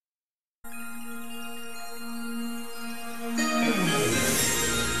Hello,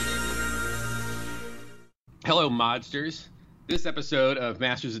 modsters. This episode of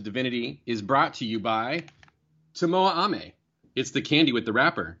Masters of Divinity is brought to you by Tomoe Ame. It's the candy with the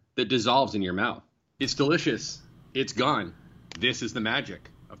wrapper that dissolves in your mouth. It's delicious. It's gone. This is the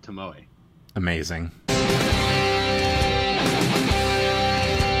magic of Tomoe. Amazing.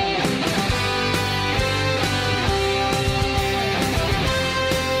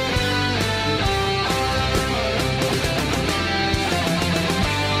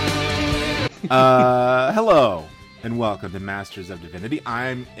 Hello, and welcome to Masters of Divinity. I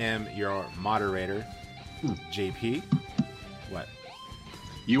am your moderator, JP. What?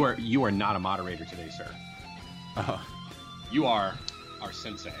 You are not a moderator today, sir. Oh. You are our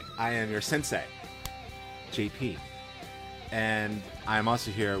sensei. I am your sensei, JP. And I'm also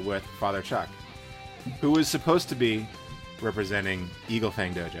here with Father Chuck, who is supposed to be representing Eagle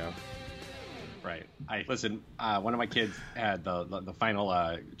Fang Dojo. Right. Listen, one of my kids had the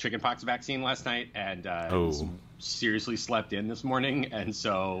final chickenpox vaccine last night, and seriously slept in this morning, and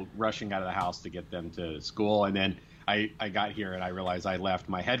so rushing out of the house to get them to school. And then I got here and I realized I left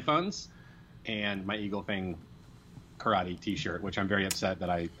my headphones and my Eagle Fang karate t-shirt, which I'm very upset that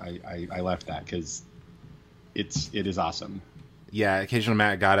I left that, because it is awesome. Yeah, occasionally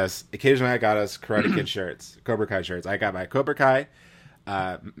Matt got us Karate Kid shirts, Cobra Kai shirts. I got my Cobra Kai.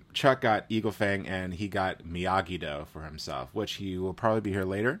 Chuck got Eagle Fang, and he got Miyagi-Do for himself, which he will probably be here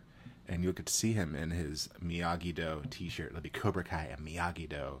later, and you'll get to see him in his Miyagi-Do t-shirt. It'll be Cobra Kai and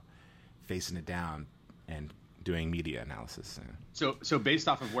Miyagi-Do facing it down and doing media analysis. So based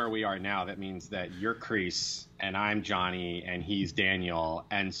off of where we are now, that means that you're Kreese and I'm Johnny and he's Daniel,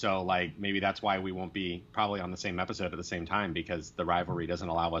 and so like maybe that's why we won't be probably on the same episode at the same time, because the rivalry doesn't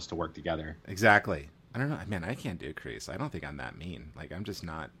allow us to work together. Exactly. I don't know, man. I can't do Kreese. I don't think I'm that mean. Like I'm just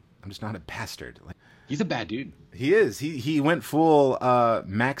not a bastard. Like, he's a bad dude. He is. He went full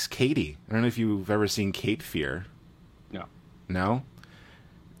Max Cady. I don't know if you've ever seen Cape Fear. No.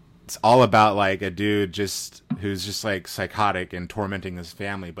 It's all about like a dude who's just like psychotic and tormenting his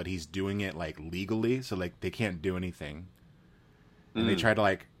family, but he's doing it like legally, so like they can't do anything. And they try to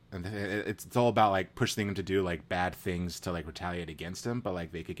like, it's all about like pushing them to do like bad things to like retaliate against him, but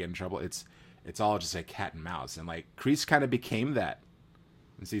like they could get in trouble. It's all just like cat and mouse, and like Kreese kind of became that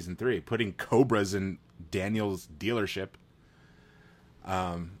in season 3, putting cobras in Daniel's dealership. Or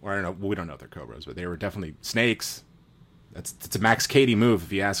I don't know, we don't know if they're cobras, but they were definitely snakes. It's a Max Cady move,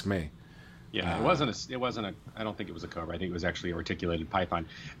 if you ask me. Yeah, it wasn't a. I don't think it was a cobra. I think it was actually a reticulated python.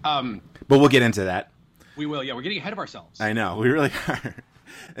 But we'll get into that. We will. Yeah, we're getting ahead of ourselves. I know, we really are.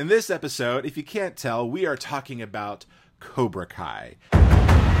 In this episode, if you can't tell, we are talking about Cobra Kai.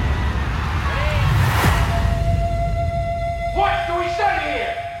 What do we study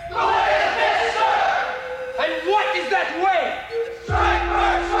here? The way is this, sir! And what is that way? Strike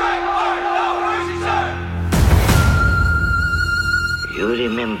hard, no mercy, sir! You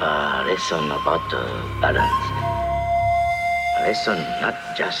remember lesson about balance. A lesson not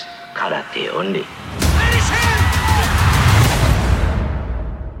just karate only. Finish him!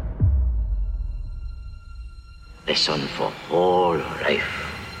 Lesson for whole life.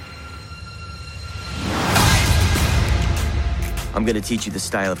 I'm gonna teach you the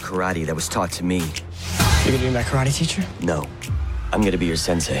style of karate that was taught to me. You're gonna be my karate teacher? No, I'm gonna be your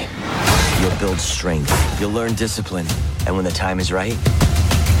sensei. You'll build strength, you'll learn discipline, and when the time is right,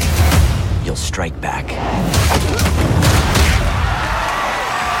 you'll strike back.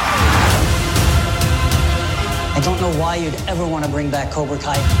 I don't know why you'd ever want to bring back Cobra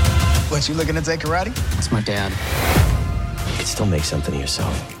Kai. What, you looking to take karate? It's my dad. You can still make something of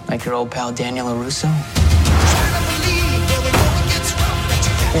yourself. Like your old pal Daniel LaRusso.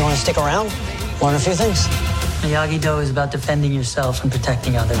 You want to stick around? Learn a few things? Miyagi-Do is about defending yourself and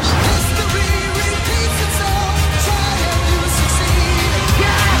protecting others.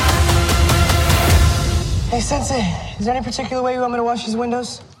 Hey, Sensei, is there any particular way you want me to wash these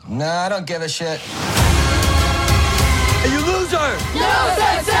windows? Nah, I don't give a shit. Are you loser? No,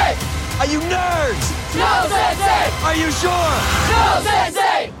 Sensei! Are you nerds? No, Sensei! Are you sure? No,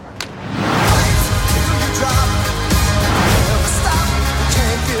 Sensei!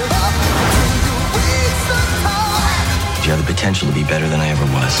 You have the potential to be better than I ever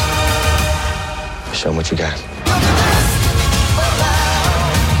was. Show them what you got.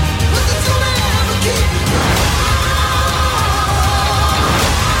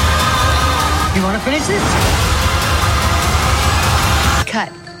 You want to finish this? Cut.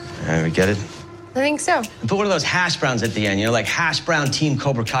 All right, we get it? I think so. And put one of those hash browns at the end, you know, like Hash Brown Team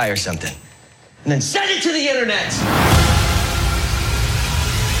Cobra Kai or something. And then send it to the internet!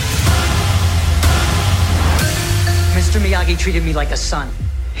 Mr. Miyagi treated me like a son.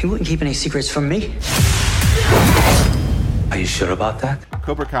 He wouldn't keep any secrets from me. Are you sure about that?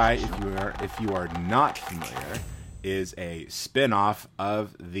 Cobra Kai, if you are not familiar, is a spin-off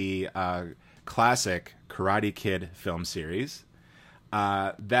of the classic Karate Kid film series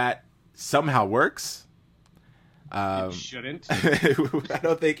that somehow works. It shouldn't. I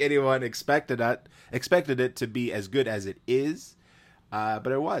don't think anyone expected it to be as good as it is, but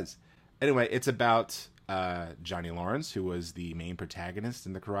it was. Anyway, it's about Johnny Lawrence, who was the main protagonist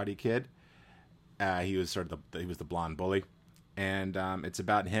in the Karate Kid. He was the blonde bully, and it's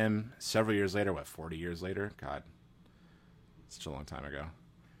about him several years later. 40 years later? God, such a long time ago.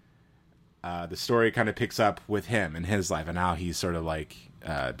 The story kind of picks up with him and his life, and how he's sort of like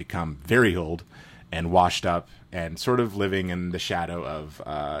become very old and washed up, and sort of living in the shadow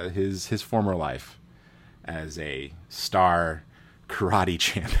of his former life as a star karate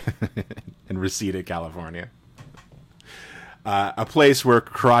champ in Reseda, California. A place where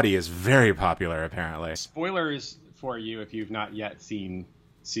karate is very popular, apparently. Spoilers for you if you've not yet seen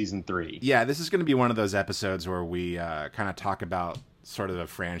season 3. Yeah, this is going to be one of those episodes where we kind of talk about sort of the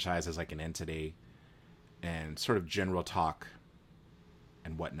franchise as like an entity and sort of general talk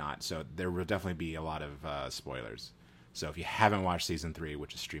and whatnot. So there will definitely be a lot of spoilers. So if you haven't watched season 3,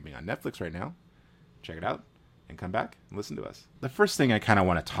 which is streaming on Netflix right now, check it out and come back and listen to us. The first thing I kind of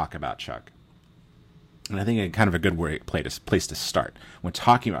want to talk about, Chuck, and I think it's kind of a good place to start when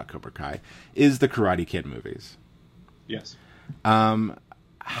talking about Cobra Kai, is the Karate Kid movies. Yes.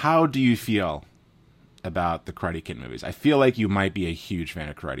 How do you feel about the Karate Kid movies? I feel like you might be a huge fan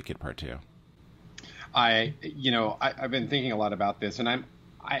of Karate Kid Part 2. I've been thinking a lot about this, and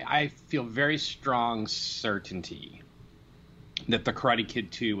I feel very strong certainty that the Karate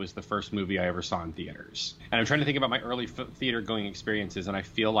Kid 2 was the first movie I ever saw in theaters. And I'm trying to think about my early theater going experiences, and I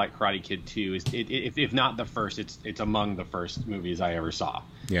feel like Karate Kid 2 is, if not the first, it's among the first movies I ever saw.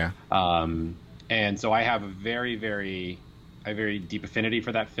 Yeah. And so I have a very deep affinity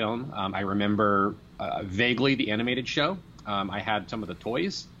for that film. I remember vaguely the animated show. I had some of the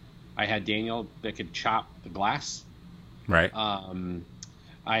toys. I had Daniel that could chop the glass. Right.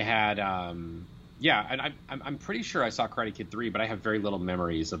 I had, and I'm pretty sure I saw Karate Kid 3, but I have very little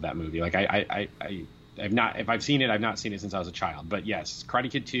memories of that movie. Like I've not, if I've seen it, I've not seen it since I was a child. But yes,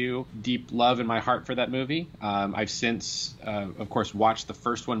 Karate Kid 2, deep love in my heart for that movie. I've since, of course, watched the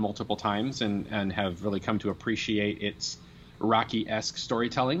first one multiple times and have really come to appreciate its Rocky-esque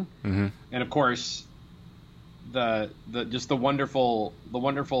storytelling. Mm-hmm. And of course, the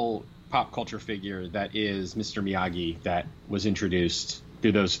wonderful pop culture figure that is Mr. Miyagi that was introduced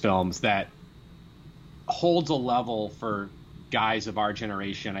through those films that holds a level for guys of our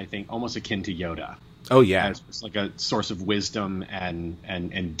generation, I think, almost akin to Yoda. Oh yeah, as just like a source of wisdom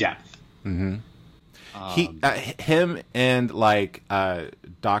and depth. Mm-hmm. Him and like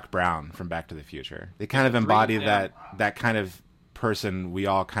Doc Brown from Back to the Future, they kind of embody that kind of person we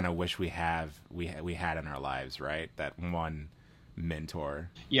all kind of wish we had in our lives, right? That one mentor.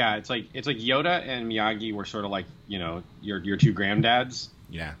 Yeah, it's like Yoda and Miyagi were sort of like, your two granddads.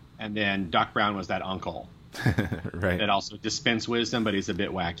 Yeah. And then Doc Brown was that uncle. Right. That also dispensed wisdom, but he's a bit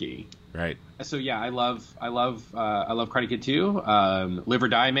wacky. Right. So yeah, I love Karate Kid 2. Live or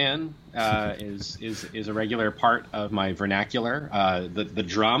Die Man is a regular part of my vernacular. The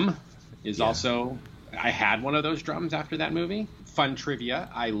drum is also. I had one of those drums after that movie. Fun trivia: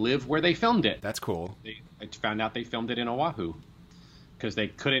 I live where they filmed it. That's cool. I found out they filmed it in Oahu because they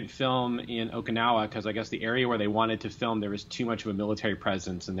couldn't film in Okinawa because I guess the area where they wanted to film there was too much of a military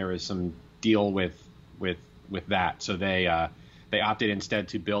presence and there was some deal with that. So they opted instead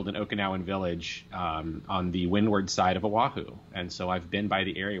to build an Okinawan village on the windward side of Oahu. And so I've been by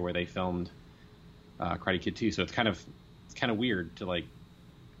the area where they filmed Karate Kid 2. So it's kind of weird to like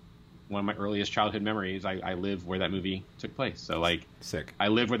one of my earliest childhood memories. I live where that movie took place. So like sick. I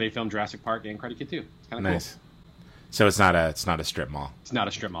live where they filmed Jurassic Park and Karate Kid 2. It's kind of nice. Cool. So it's not a strip mall. It's not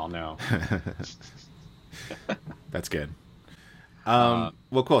a strip mall, no. That's good. Well,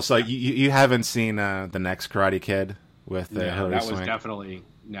 cool. So you haven't seen the next Karate Kid with Hilary Swank? That was definitely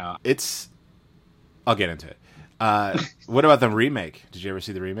no. I'll get into it. What about the remake? Did you ever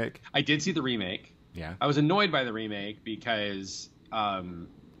see the remake? I did see the remake. Yeah. I was annoyed by the remake because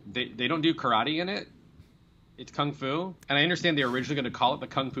they don't do karate in it. It's kung fu, and I understand they were originally going to call it the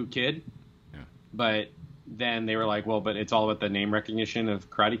Kung Fu Kid. Yeah. But then they were like, well, but it's all about the name recognition of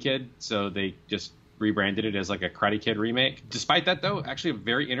Karate Kid, so they just rebranded it as like a Karate Kid remake. Despite that, though, actually a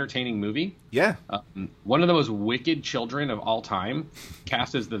very entertaining movie. Yeah. One of the most wicked children of all time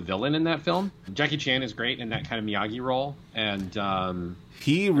cast as the villain in that film. Jackie Chan is great in that kind of Miyagi role. And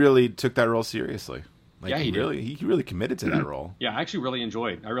he really took that role seriously. Like, he really committed to that role. Yeah, I actually really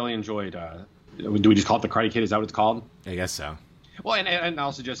enjoyed. Do we just call it the Karate Kid? Is that what it's called? I guess so. Well, and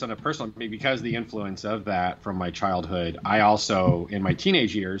also just on a personal, because of the influence of that from my childhood, I also, in my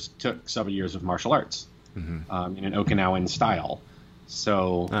teenage years, took several years of martial arts in an Okinawan style.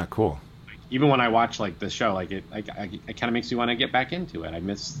 So, cool. Even when I watch like the show, like it kind of makes me want to get back into it. I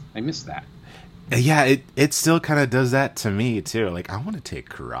miss that. Yeah, it still kind of does that to me too. Like, I want to take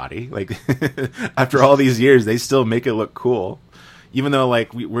karate. Like, after all these years, they still make it look cool. Even though,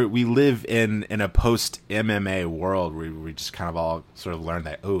 like, we live in a post-MMA world where we just kind of all sort of learned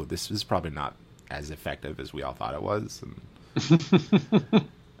that, oh, this is probably not as effective as we all thought it was. And,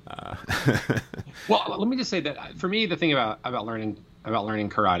 Well, let me just say that for me, the thing about learning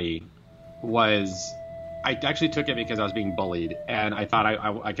karate was I actually took it because I was being bullied, and I thought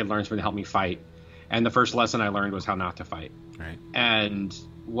I could learn something to help me fight. And the first lesson I learned was how not to fight. Right. And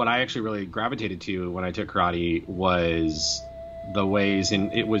what I actually really gravitated to when I took karate was the ways,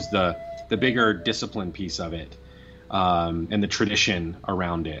 and it was the bigger discipline piece of it, and the tradition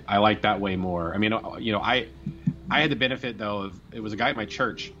around it. I like that way more. I mean, I had the benefit though of, it was a guy at my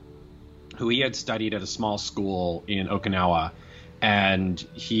church who he had studied at a small school in Okinawa, and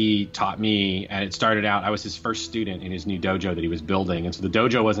he taught me, and it started out, I was his first student in his new dojo that he was building, and so the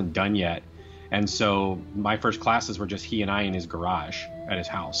dojo wasn't done yet. And so my first classes were just he and I in his garage at his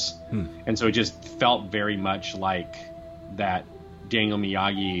house. And so it just felt very much like that Daniel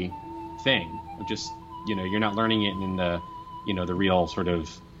Miyagi thing. Just, you're not learning it in the, the real sort of,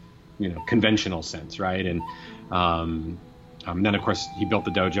 conventional sense, right? And then of course he built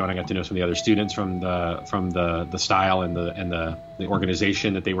the dojo, and I got to know some of the other students from the style and the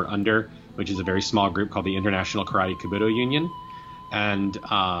organization that they were under, which is a very small group called the International Karate Kabuto Union. And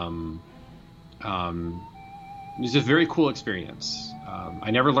it was a very cool experience.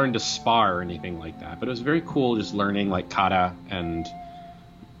 I never learned to spar or anything like that, but it was very cool just learning like kata and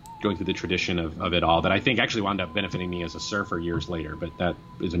going through the tradition of it all, that I think actually wound up benefiting me as a surfer years later, but that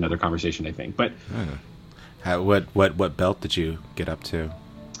is another conversation, I think. But what belt did you get up to?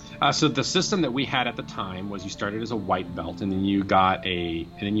 So the system that we had at the time was you started as a white belt, and then you got a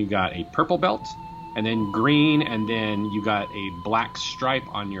purple belt, and then green, and then you got a black stripe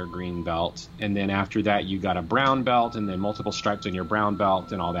on your green belt, and then after that you got a brown belt, and then multiple stripes on your brown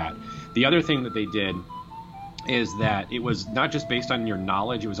belt, and all that. The other thing that they did is that it was not just based on your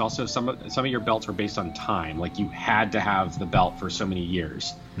knowledge, it was also some of your belts were based on time. Like, you had to have the belt for so many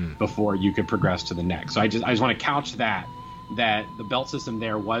years before you could progress to the next. So I just want to couch that the belt system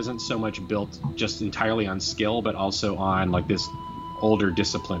there wasn't so much built just entirely on skill, but also on like this older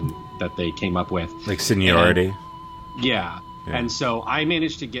discipline that they came up with, like seniority. Yeah. And so I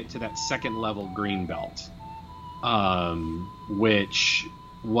managed to get to that second level green belt, which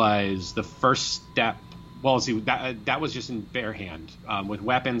was the first step. Well, see, that was just in bare hand. With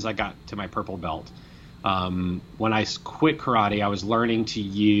weapons, I got to my purple belt. When I quit karate, I was learning to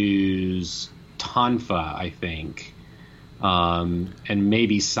use tonfa, I think, and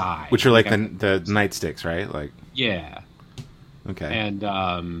maybe sai, which are like the nightsticks, right? Like, yeah. Okay. And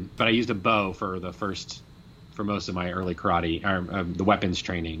but I used a bow for most of my early karate, or the weapons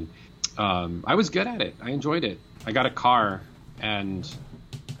training. I was good at it. I enjoyed it. I got a car, and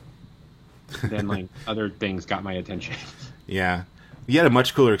then like other things got my attention. Yeah, you had a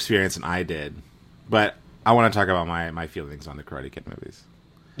much cooler experience than I did, but I want to talk about my feelings on the Karate Kid movies.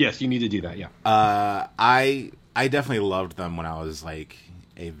 Yes, you need to do that. Yeah. I definitely loved them when I was like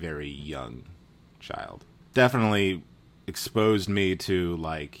a very young child. Definitely exposed me to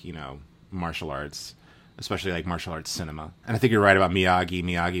like, martial arts, especially like martial arts cinema. And I think you're right about Miyagi.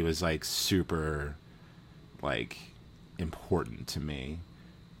 Miyagi was like super like important to me,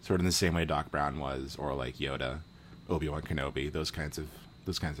 sort of in the same way Doc Brown was, or like Yoda, Obi-Wan Kenobi, those kinds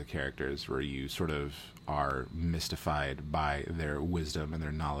of characters where you sort of are mystified by their wisdom and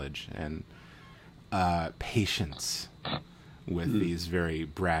their knowledge and patience with these very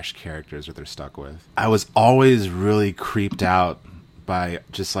brash characters that they're stuck with. I was always really creeped out by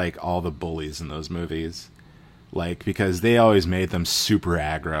just like all the bullies in those movies, like, because they always made them super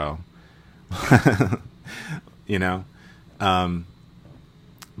aggro.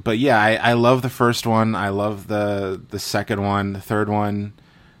 But yeah, I love the first one. I love the second one. The third one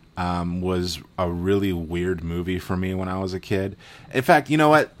was a really weird movie for me when I was a kid. In fact, you know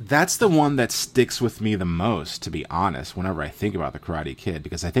what? That's the one that sticks with me the most, to be honest, whenever I think about the Karate Kid,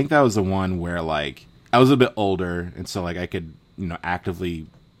 because I think that was the one where like I was a bit older, and so like I could, actively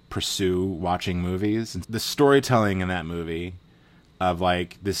pursue watching movies. And the storytelling in that movie of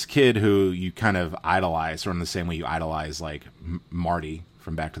like this kid who you kind of idolize, or in the same way you idolize like Marty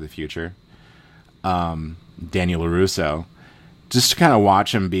from Back to the Future. Daniel LaRusso, just to kind of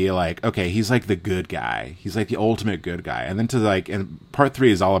watch him be like, okay, he's like the good guy. He's like the ultimate good guy. And then to like, and part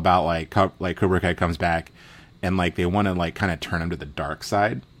 3 is all about like Cobra Kai comes back and like they want to like kind of turn him to the dark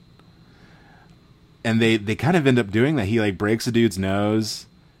side. And they kind of end up doing that. He like breaks a dude's nose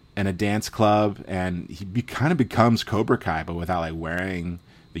in a dance club and he kind of becomes Cobra Kai, but without like wearing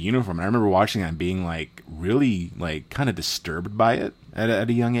the uniform. And I remember watching that and being like really like kind of disturbed by it at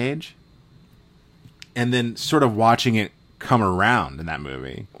a young age. And then sort of watching it come around in that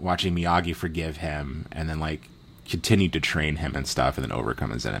movie, watching Miyagi forgive him and then like continue to train him and stuff and then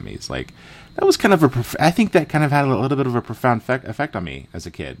overcome his enemies. Like that was kind of I think that kind of had a little bit of a profound effect on me as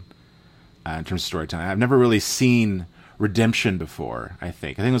a kid in terms of storytelling. I've never really seen redemption before. I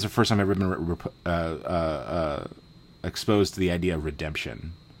think it was the first time I've ever been exposed to the idea of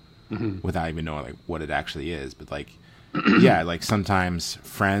redemption without even knowing like what it actually is. But like, yeah, like sometimes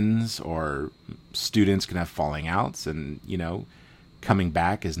friends or students can have falling outs, and you know, coming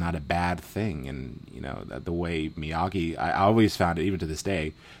back is not a bad thing. And you know, the way Miyagi, I always found it, even to this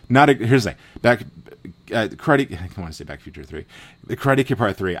day, here's the thing, Karate. I want to say Back to the Future 3, the Karate Kid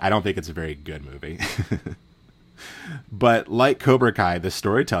Part 3. I don't think it's a very good movie, but like Cobra Kai, the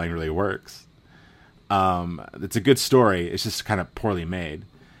storytelling really works. It's a good story. It's just kind of poorly made.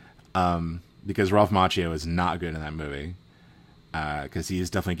 Because Ralph Macchio is not good in that movie. Because he is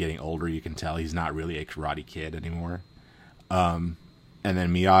definitely getting older. You can tell he's not really a Karate Kid anymore. And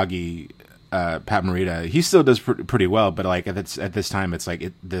then Miyagi, Pat Morita, he still does pretty well. But like at this time, it's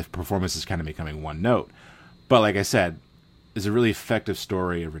like the performance is kind of becoming one note. But like I said, there's a really effective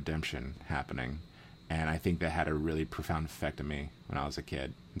story of redemption happening. And I think that had a really profound effect on me when I was a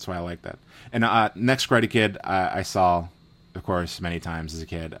kid. That's why I like that. And next Karate Kid, I saw, of course, many times as a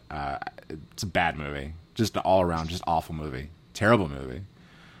kid. It's a bad movie. Just an all-around, just awful movie. Terrible movie.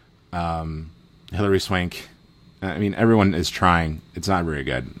 Hilary Swank, I mean, everyone is trying. It's not very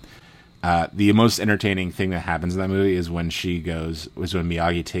good. The most entertaining thing that happens in that movie is when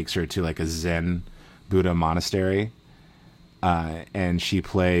Miyagi takes her to like a Zen Buddha monastery. And she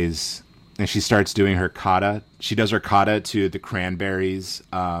plays... And she starts doing her kata. She does her kata to the Cranberries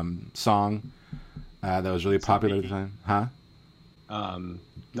song that was really popular at the time. Huh?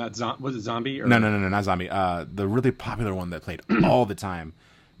 Was it Zombie? Or... No, not Zombie. The really popular one that played all the time.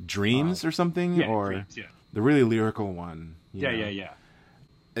 Dreams or something? Yeah, or Dreams, yeah. The really lyrical one. Yeah.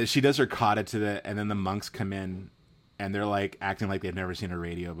 She does her kata to and then the monks come in and they're like acting like they've never seen a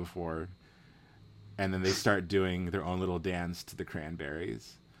radio before. And then they start doing their own little dance to the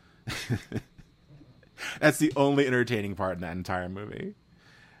Cranberries. That's the only entertaining part in that entire movie.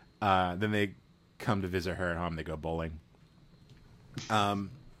 Then they come to visit her at home. They go bowling. Yeah,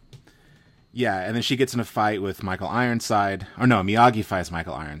 and then she gets in a fight with Michael Ironside. Or no, Miyagi fights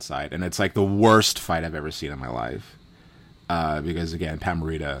Michael Ironside, and it's like the worst fight I've ever seen in my life. Because again, Pat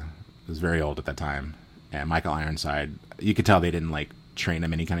Morita was very old at that time, and Michael Ironside, you could tell they didn't like train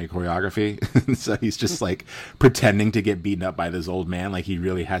him any kind of choreography. So he's just like pretending to get beaten up by this old man, like he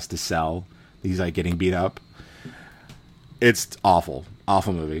really has to sell he's like getting beat up. It's awful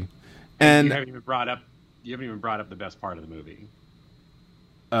movie. And you haven't even brought up the best part of the movie.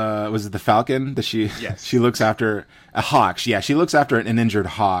 Was it the Falcon that yes. She looks after a hawk. Yeah, she looks after an injured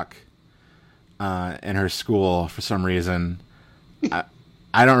hawk in her school for some reason.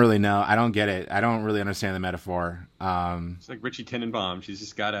 I don't really know. I don't get it. I don't really understand the metaphor. It's like Richie Tenenbaum. She's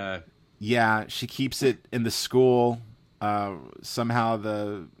just got a... Yeah, she keeps it in the school. Somehow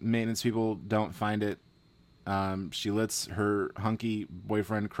the maintenance people don't find it. She lets her hunky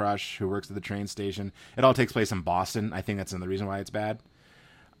boyfriend crush, who works at the train station. It all takes place in Boston. I think that's another reason why it's bad.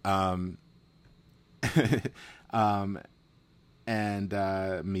 And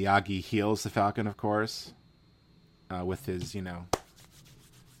Miyagi heals the Falcon, of course, with his,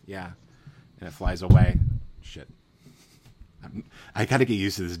 yeah, and it flies away. Shit. I gotta get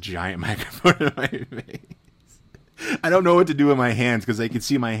used to this giant microphone in my face. I don't know what to do with my hands because I can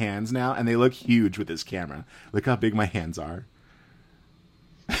see my hands now, and they look huge with this camera. Look how big my hands are.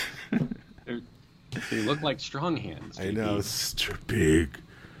 They look like strong hands. I know, big,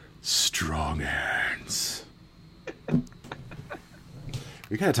 strong hands.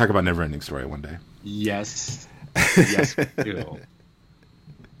 We gotta talk about Neverending Story one day. Yes. Yes, we do.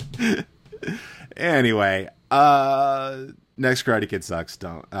 Anyway, next Karate Kid sucks.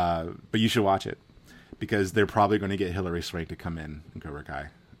 Don't. But you should watch it because they're probably going to get Hilary Swank to come in Cobra Kai.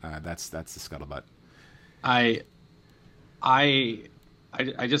 That's the scuttlebutt. I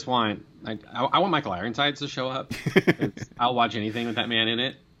just want I want Michael Ironside to show up. I'll watch anything with that man in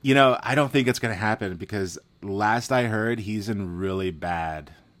it. I don't think it's going to happen because last I heard, he's in really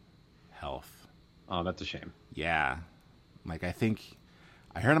bad health. Oh, that's a shame. Yeah. Like, I think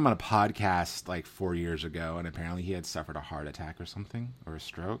I heard him on a podcast like 4 years ago, and apparently he had suffered a heart attack or something, or a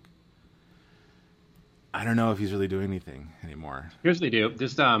stroke. I don't know if he's really doing anything anymore. Here's what they do.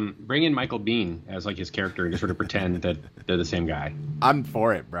 Just bring in Michael Biehn as like his character and just sort of pretend that they're the same guy. I'm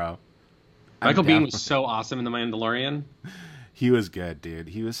for it, bro. Michael Biehn was so awesome in The Mandalorian. He was good, dude.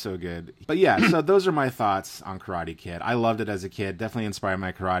 He was so good. But yeah, so those are my thoughts on Karate Kid. I loved it as a kid. Definitely inspired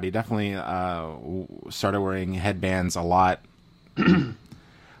my karate. Definitely started wearing headbands a lot. The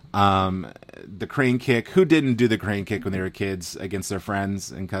crane kick. Who didn't do the crane kick when they were kids against their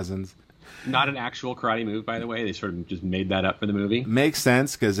friends and cousins? Not an actual karate move, by the way. They sort of just made that up for the movie. Makes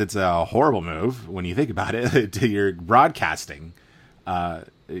sense because it's a horrible move when you think about it. To your broadcasting to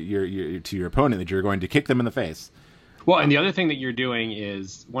your opponent that you're going to kick them in the face. Well, and the other thing that you're doing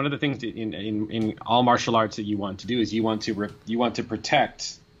is one of the things in all martial arts that you want to do is you want to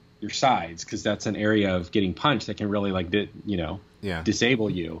protect your sides, because that's an area of getting punched that can really disable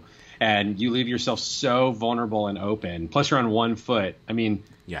you, and you leave yourself so vulnerable and open. Plus, you're on one foot. I mean,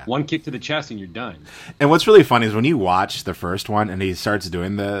 one kick to the chest and you're done. And what's really funny is when you watch the first one and he starts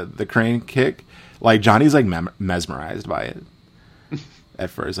doing the crane kick, like Johnny's like mesmerized by it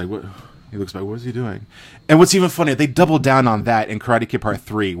at first. Like, what? He looks like, what is he doing? And what's even funnier, they double down on that in Karate Kid Part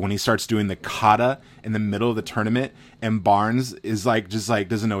 3 when he starts doing the kata in the middle of the tournament, and Barnes is like, just like,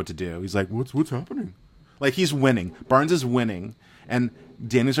 doesn't know what to do. He's like, what's happening? Like, he's winning. Barnes is winning, and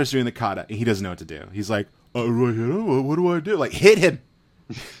Daniel starts doing the kata, and he doesn't know what to do. He's like, do I hit him? What do I do? Like, hit him.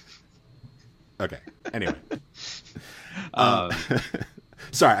 Okay. Anyway.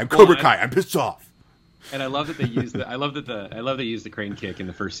 Sorry, I'm Cobra Kai. I'm pissed off. And I love that they use they use the crane kick in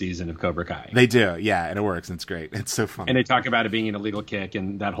the first season of Cobra Kai. They do, yeah, and it works. And it's great. It's so fun. And they talk about it being an illegal kick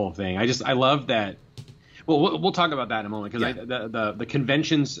and that whole thing. I love that. Well, we'll talk about that in a moment, because the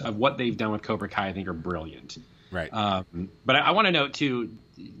conventions of what they've done with Cobra Kai, I think, are brilliant. Right. But I want to note too,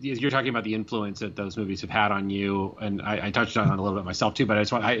 as you're talking about the influence that those movies have had on you, and I touched on it a little bit myself too. But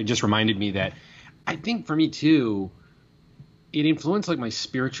it just reminded me that I think for me too, it influenced like my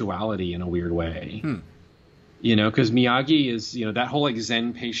spirituality in a weird way. Because Miyagi is, that whole like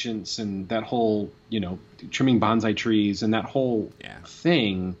Zen patience and that whole, trimming bonsai trees and that whole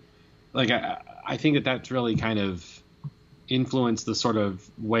thing, like I think that that's really kind of influenced the sort of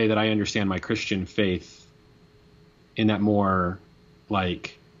way that I understand my Christian faith, in that more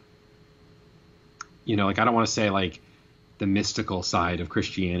like, like I don't want to say like the mystical side of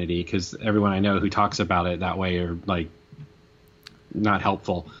Christianity, because everyone I know who talks about it that way are like not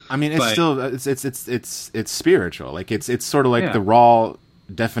helpful. I mean, it's still it's spiritual. Like it's sort of like the raw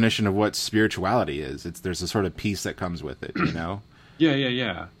definition of what spirituality is. There's a sort of peace that comes with it,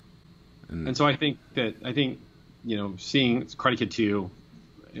 Yeah. And so I think seeing Karate Kid 2,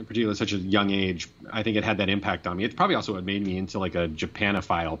 in particular at such a young age, I think it had that impact on me. It's probably also what made me into like a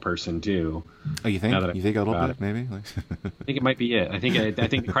Japanophile person too. Oh, you think? You think a little bit, maybe? I think it might be it. I think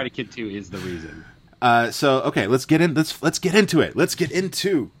Karate Kid 2 is the reason. So okay, let's get into it. Let's get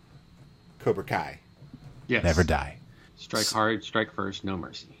into Cobra Kai. Yes. Never die. Strike hard, strike first, no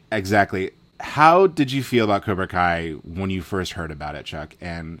mercy. Exactly. How did you feel about Cobra Kai when you first heard about it, Chuck?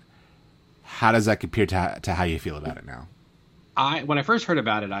 And how does that compare to how you feel about it now? When I first heard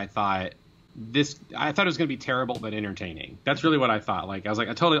about it, I thought it was going to be terrible but entertaining. That's really what I thought. Like, I was like,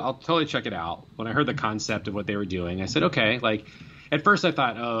 I'll totally check it out. When I heard the concept of what they were doing, I said, okay. Like, at first I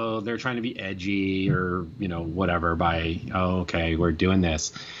thought, oh, they're trying to be edgy or, whatever okay, we're doing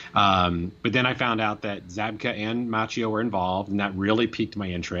this. But then I found out that Zabka and Machio were involved, and that really piqued my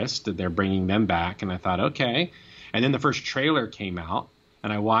interest, that they're bringing them back. And I thought, okay. And then the first trailer came out,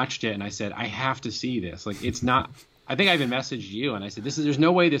 and I watched it, and I said, I have to see this. Like, it's not... I think I even messaged you, and I said, there's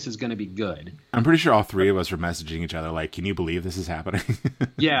no way this is going to be good. I'm pretty sure all three of us were messaging each other like, can you believe this is happening?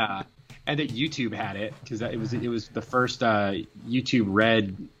 Yeah. And that YouTube had it, because it was the first YouTube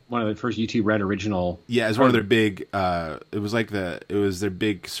Red, one of the first YouTube Red original. Yeah, it was one of their big. It was their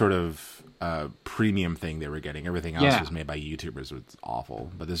big sort of premium thing they were getting. Everything else was made by YouTubers. It was awful,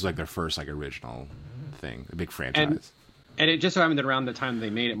 but this is like their first like original thing, a big franchise. And it just so happened that around the time they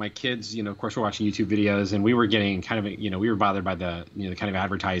made it, my kids, of course, were watching YouTube videos, and we were getting kind of, we were bothered by the, the kind of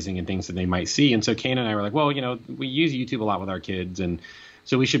advertising and things that they might see. And so Kane and I were like, well, we use YouTube a lot with our kids, and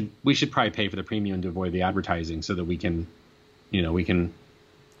so we should probably pay for the premium to avoid the advertising, so that we can have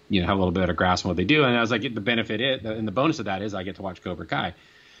a little bit of a grasp on what they do. And I was like, the benefit and the bonus of that is I get to watch Cobra Kai.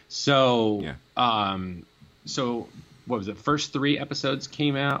 So, so what was it? First 3 episodes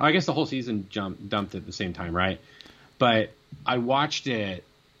came out. I guess the whole season dumped at the same time, right? But I watched it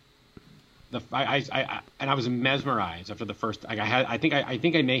I was mesmerized after the first. I think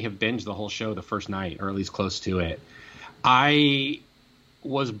I may have binged the whole show the first night, or at least close to it. I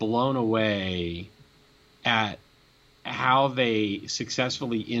was blown away at how they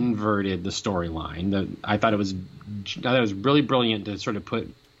successfully inverted the storyline. I thought it was really brilliant to sort of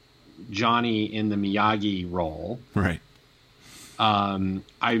put Johnny in the Miyagi role. Right. I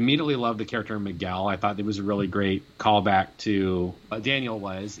immediately loved the character of Miguel. I thought it was a really great callback to Daniel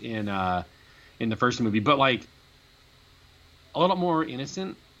was in the first movie, but like a little more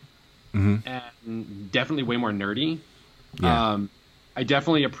innocent and definitely way more nerdy. Yeah. I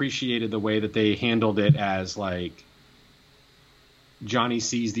definitely appreciated the way that they handled it as like Johnny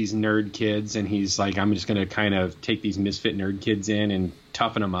sees these nerd kids and he's like, I'm just going to kind of take these misfit nerd kids in and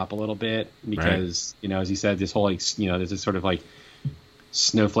toughen them up a little bit because, you know, as he said, this whole, like, you know, there's this sort of like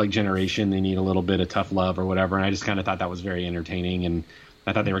snowflake generation. They need a little bit of tough love or whatever. And I just kind of thought that was very entertaining. And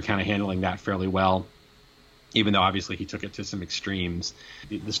I thought they were kind of handling that fairly well, even though obviously he took it to some extremes.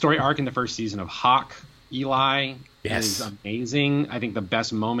 The story arc in the first season of Hawk, Eli is amazing. I think the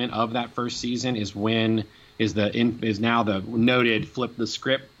best moment of that first season is when is now the noted flip the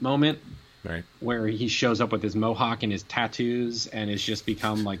script moment, right? Where he shows up with his mohawk and his tattoos and has just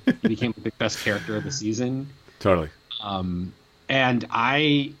become like he became the best character of the season. Totally. And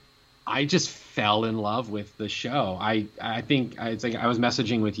I just fell in love with the show. I think it's like I was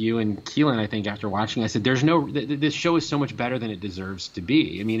messaging with you and Keelan, I think, after watching. I said, this show is so much better than it deserves to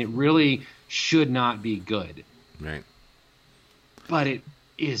be. I mean, it really should not be good. Right. But it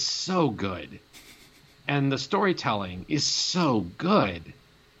is so good. And the storytelling is so good.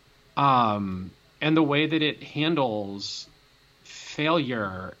 And the way that it handles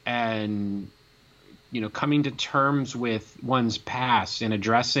failure and, you know, coming to terms with one's past and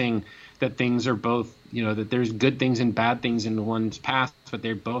addressing that things are both, you know, that there's good things and bad things in one's past, but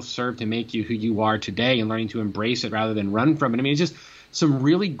they both serve to make you who you are today and learning to embrace it rather than run from it. I mean, it's just some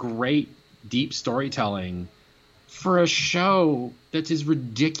really great, deep storytelling for a show that's as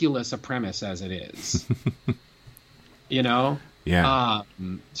ridiculous a premise as it is. You know? Yeah.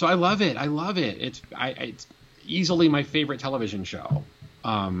 So I love it. It's easily my favorite television show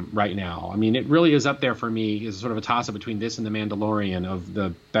right now. I mean, it really is up there for me as sort of a toss-up between this and The Mandalorian of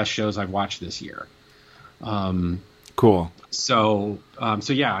the best shows I've watched this year. Cool. So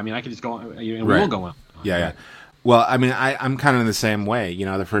yeah, I mean, I could just go on, and we'll go on. Yeah. Well, I mean, I'm kind of in the same way. You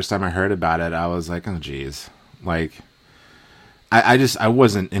know, the first time I heard about it, I was like, oh, geez. Like, I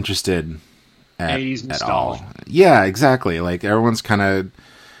wasn't interested at all. Yeah, exactly. Like, everyone's kind of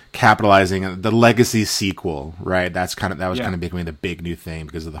capitalizing on the legacy sequel, right? That was kind of becoming the big new thing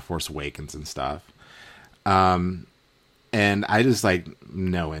because of The Force Awakens and stuff. And I just like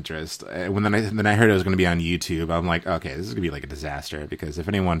no interest. When I heard it was going to be on YouTube, I'm like, okay, this is going to be like a disaster because if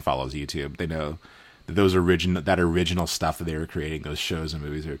anyone follows YouTube, they know that that original stuff that they were creating, those shows and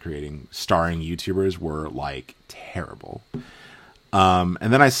movies they were creating, starring YouTubers, were like terrible. And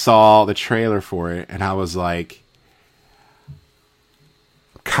then I saw the trailer for it, and I was like,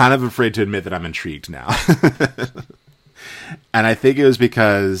 kind of afraid to admit that I'm intrigued now. And I think it was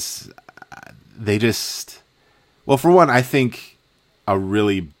because they just, well, for one, I think a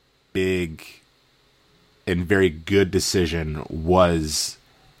really big and very good decision was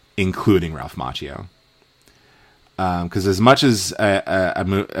including Ralph Macchio. Because as much as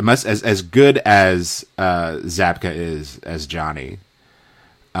as good as Zabka is as Johnny,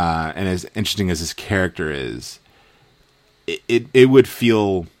 and as interesting as his character is, it would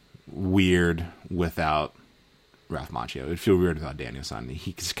feel weird without Ralph Macchio. It would feel weird without Daniel-san.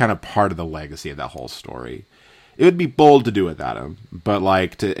 He's kind of part of the legacy of that whole story. It would be bold to do without him, but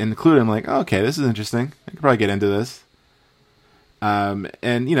like to include him, like, oh, okay, this is interesting. I could probably get into this.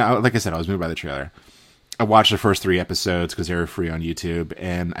 And you know, like I said, I was moved by the trailer. I watched the first 3 episodes because they were free on YouTube,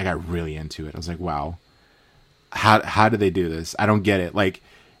 and I got really into it. I was like, wow, how did they do this? I don't get it. Like,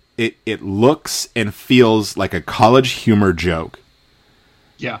 it looks and feels like a college humor joke.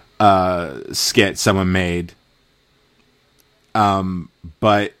 Yeah. Skit someone made.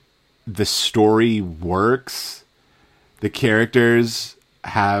 But the story works. The characters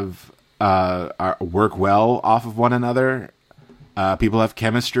work well off of one another. People have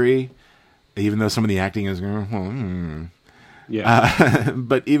chemistry. Even though some of the acting is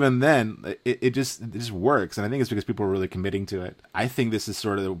but even then, it just works, and I think it's because people are really committing to it. I think this is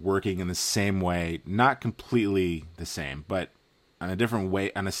sort of working in the same way, not completely the same, but on a different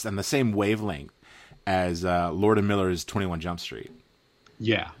way, on the same wavelength as Lord and Miller's 21 Jump Street.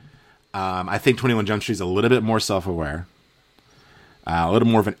 Yeah, I think 21 Jump Street is a little bit more self-aware, a little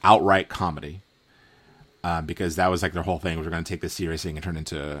more of an outright comedy. because that was like their whole thing. We're going to take this serious thing and turn it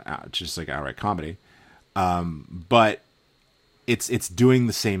into just like outright comedy. But it's doing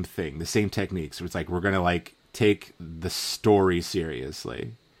the same thing, the same techniques. It's like we're going to like take the story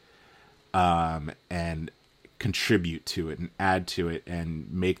seriously, and contribute to it and add to it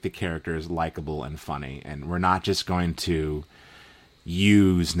and make the characters likable and funny. And we're not just going to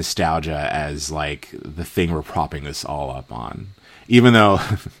use nostalgia as like the thing we're propping this all up on, even though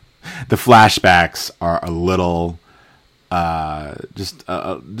the flashbacks are a little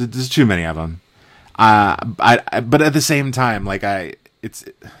there's too many of them. But at the same time, like I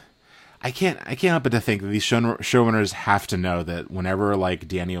can't help but to think that these showrunners have to know that whenever like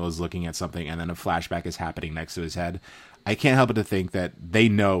Daniel is looking at something and then a flashback is happening next to his head, I can't help but to think that they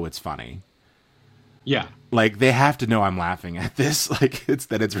know it's funny. Yeah, like they have to know I'm laughing at this. Like it's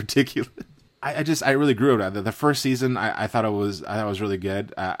ridiculous. I really grew up. The first season I thought it was really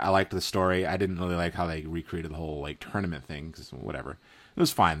good. I liked the story. I didn't really like how they recreated the whole like tournament thing. Cause whatever, it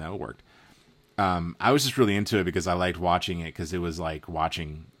was fine though. It worked. I was just really into it because I liked watching it because it was like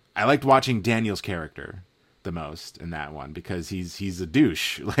I liked watching Daniel's character the most in that one because he's a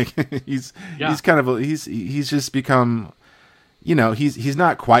douche. Like he's kind of he's just become, you know, he's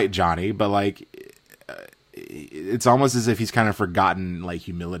not quite Johnny, but like it's almost as if he's kind of forgotten like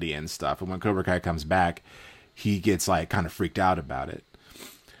humility and stuff. And when Cobra Kai comes back, he gets like kind of freaked out about it.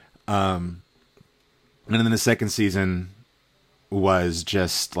 And then the second season was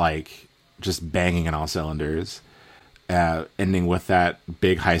just banging on all cylinders. Ending with that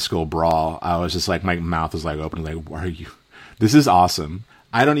big high school brawl, I was just like, my mouth was like open, like, why are you? This is awesome.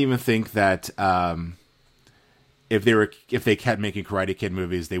 I don't even think that if they kept making Karate Kid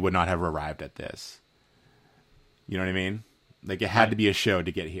movies, they would not have arrived at this. You know what I mean? Like it had to be a show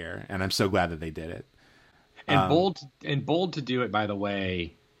to get here, and I'm so glad that they did it. And bold to do it, by the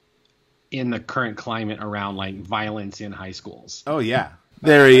way, in the current climate around like violence in high schools. Oh yeah,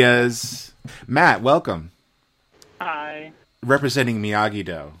 there he is, Matt. Welcome. Hi. Representing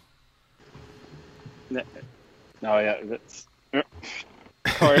Miyagi-Do. No, yeah, that's.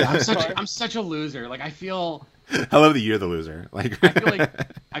 I'm such a loser. Like I feel. I love that you're the loser. Like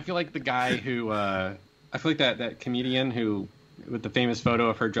I feel like the guy who. I feel like that comedian who, with the famous photo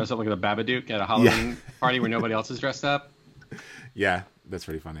of her dressed up like the Babadook at a Halloween party where nobody else is dressed up. Yeah, that's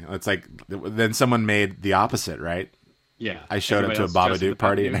pretty funny. It's like then someone made the opposite, right? Yeah. I showed up to a Babadook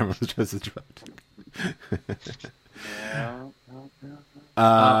party and everyone was dressed as Babadook.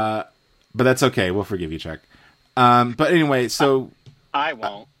 But that's okay. We'll forgive you, Chuck. But anyway, so I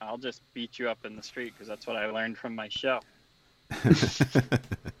won't. I'll just beat you up in the street because that's what I learned from my show.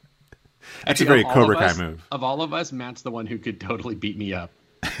 That's a very Cobra Kai move. Of all of us, Matt's the one who could totally beat me up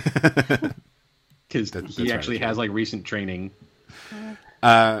because he actually has like recent training.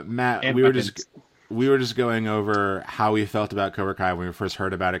 Matt, we were just going over how we felt about Cobra Kai when we first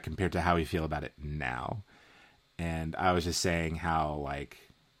heard about it compared to how we feel about it now. And I was just saying how like,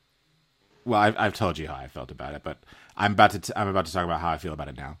 well, I've told you how I felt about it, but I'm about to talk about how I feel about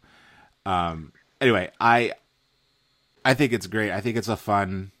it now. Anyway, I think it's great. I think it's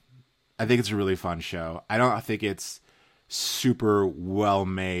a really fun show. I don't think it's super well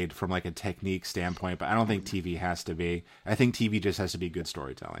made from like a technique standpoint, but I don't think TV has to be. I think TV just has to be good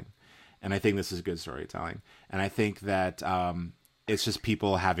storytelling. And I think this is good storytelling. And I think that it's just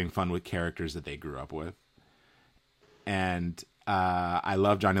people having fun with characters that they grew up with. And I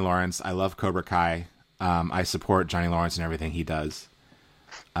love Johnny Lawrence. I love Cobra Kai. I support Johnny Lawrence and everything he does.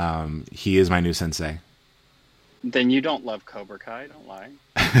 He is my new sensei. Then you don't love Cobra Kai, don't lie.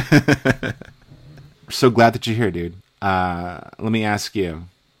 So glad that you're here, dude. Let me ask you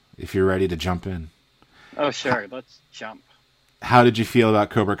if you're ready to jump in. Oh, sure. Let's jump. How did you feel about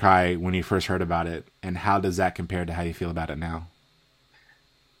Cobra Kai when you first heard about it, and how does that compare to how you feel about it now?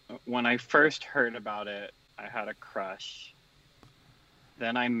 When I first heard about it, I had a crush.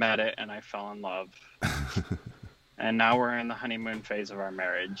 Then I met it, and I fell in love. And now we're in the honeymoon phase of our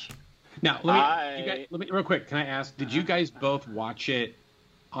marriage. Now, let me real quick. Can I ask? Did you guys both watch it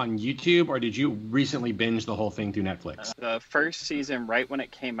on YouTube, or did you recently binge the whole thing through Netflix? The first season, right when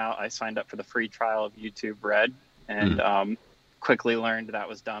it came out, I signed up for the free trial of YouTube Red, and quickly learned that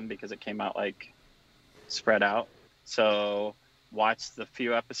was dumb because it came out like spread out. So watched the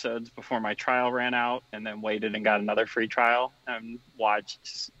few episodes before my trial ran out, and then waited and got another free trial and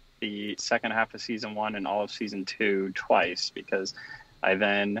watched the second half of season 1 and all of season 2 twice, because I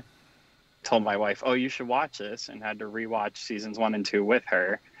then told my wife, oh, you should watch this, and had to rewatch seasons 1 and 2 with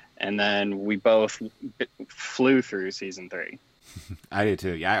her. And then we both flew through season 3. I did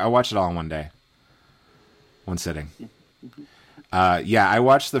too. Yeah, I watched it all in one day. One sitting. Yeah, I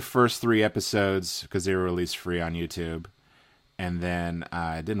watched the first 3 episodes because they were released free on YouTube. And then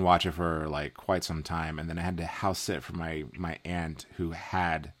I didn't watch it for like quite some time. And then I had to house sit for my aunt who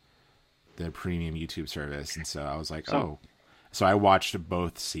had the premium YouTube service. And so I was like, So I watched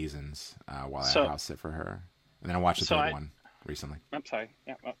both seasons while I house sit for her. And then I watched the third one recently. I'm sorry.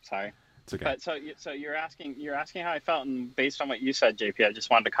 Yeah, I'm sorry. It's okay. But so you're asking how I felt, and based on what you said, JP, I just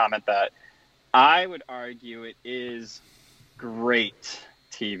wanted to comment that I would argue it is great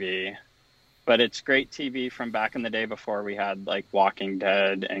TV, but it's great TV from back in the day before we had like Walking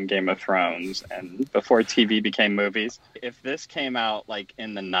Dead and Game of Thrones, and before TV became movies. If this came out like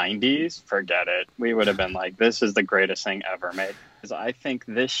in the 90s, forget it. We would have been like, this is the greatest thing ever made. Because I think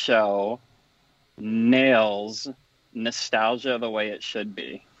this show nails nostalgia the way it should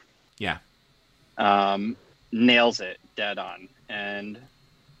be. Yeah. Nails it dead on, and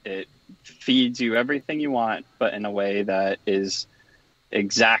it feeds you everything you want, but in a way that is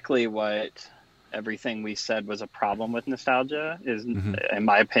exactly what everything we said was a problem with nostalgia is, in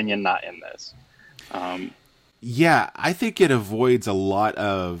my opinion, not in this. Yeah, I think it avoids a lot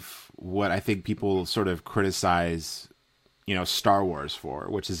of what I think people sort of criticize, Star Wars for,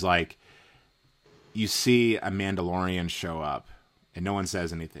 which is like, you see a Mandalorian show up and no one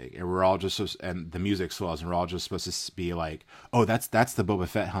says anything, and we're all just, and the music swells, and we're all just supposed to be like, oh, that's the Boba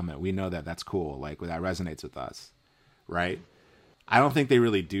Fett helmet. We know that's cool. Like, that resonates with us, right? I don't think they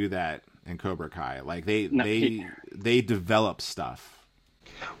really do that in Cobra Kai. Like, they develop stuff.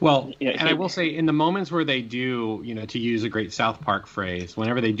 Well, and I will say, in the moments where they do, to use a great South Park phrase,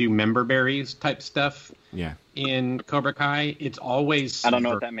 whenever they do member berries type stuff, in Cobra Kai, it's always. I don't know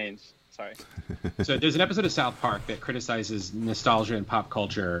what that means. Sorry. So there's an episode of South Park that criticizes nostalgia and pop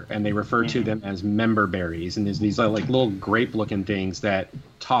culture, and they refer to them as member berries. And there's these like little grape-looking things that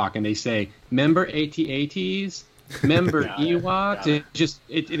talk, and they say, "Member AT-ATs, member Ewoks."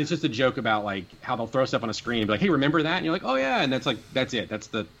 It's just a joke about like how they'll throw stuff on a screen and be like, "Hey, remember that?" And you're like, "Oh yeah," and that's it. That's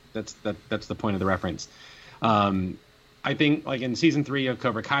the point of the reference. I think like in season 3 of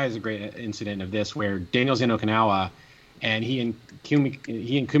Cobra Kai is a great incident of this, where Daniel's in Okinawa. And he and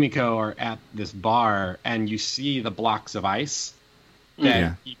Kumiko are at this bar, and you see the blocks of ice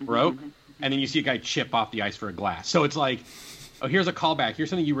that he broke, and then you see a guy chip off the ice for a glass. So it's like, oh, here's a callback.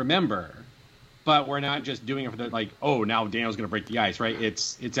 Here's something you remember, but we're not just doing it for the like, oh, now Daniel's going to break the ice, right?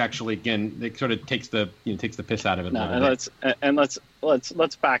 It's actually, again, it sort of takes the piss out of it.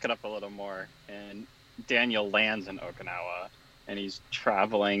 Let's back it up a little more. And Daniel lands in Okinawa, and he's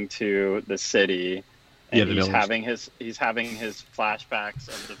traveling to the city. And he's having his flashbacks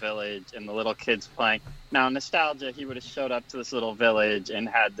of the village and the little kids playing. Now, nostalgia, he would have showed up to this little village and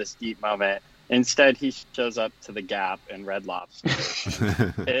had this deep moment. Instead, he shows up to the Gap in Red Lobster.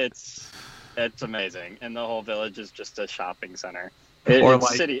 It's amazing, and the whole village is just a shopping center.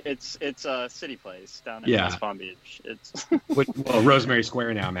 It's a city place down in West Palm Beach. It's Rosemary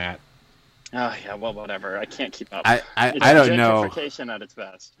Square now, Matt. Oh yeah, well, whatever. I can't keep up. I don't know. Gentrification at its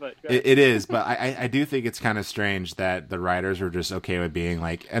best, but it is. But I do think it's kind of strange that the writers were just okay with being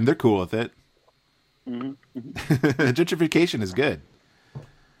like, and they're cool with it. Gentrification is good.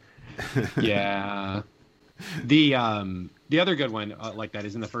 Yeah. The other good one like that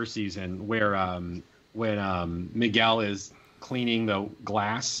is in the first season where when Miguel is cleaning the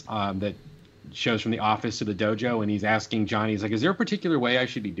glass that shows from the office to the dojo, and he's asking Johnny, he's like, is there a particular way I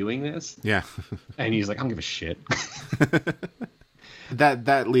should be doing this? Yeah. And he's like, I don't give a shit.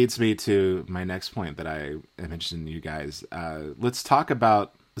 That leads me to my next point that I mentioned to you guys. Let's talk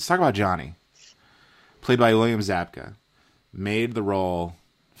about Johnny, played by William Zabka, made the role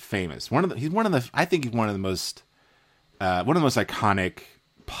famous. I think he's one of the most iconic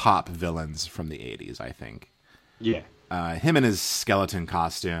pop villains from the 80s, I think. Yeah. Him in his skeleton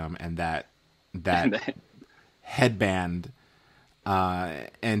costume and that headband,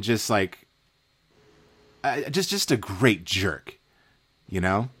 and just like, just a great jerk,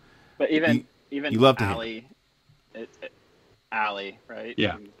 But even you love Allie, Allie, right?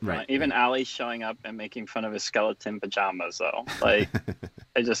 Yeah, right. Even Allie showing up and making fun of his skeleton pajamas, though. Like,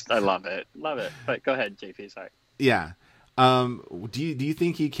 I love it. But go ahead, JP. Sorry. Yeah. Do you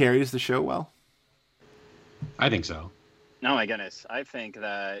think he carries the show well? I think so. No, my goodness. I think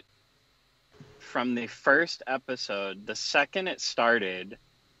that from the first episode, the second it started,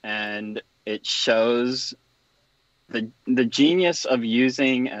 and it shows the genius of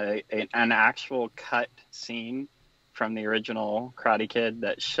using an actual cut scene from the original Karate Kid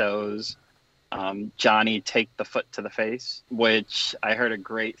that shows Johnny take the foot to the face, which I heard a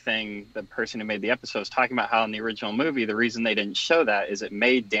great thing. The person who made the episode was talking about how in the original movie, the reason they didn't show that is it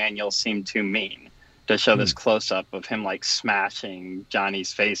made Daniel seem too mean. to show this close up of him like smashing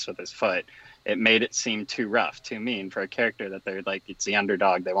Johnny's face with his foot. It made it seem too rough, too mean for a character that they're like, it's the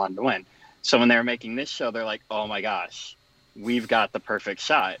underdog, they wanted to win. So when they were making this show, they're like, oh my gosh, we've got the perfect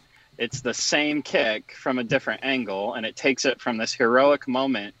shot. It's the same kick from a different angle, and it takes it from this heroic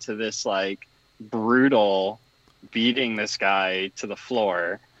moment to this like brutal beating this guy to the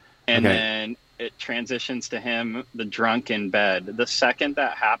floor. And then it transitions to him, the drunk in bed. The second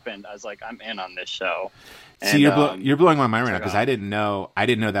that happened, I was like, I'm in on this show. See, you're blowing my mind right now, because I didn't know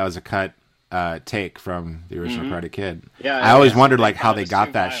that was a cut take from the original Karate Kid. Yeah, I always wondered like how they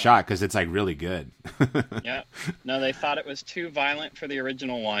got that shot, because it's like really good. Yeah, no, they thought it was too violent for the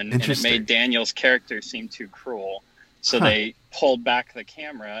original one, and it made Daniel's character seem too cruel. So they pulled back the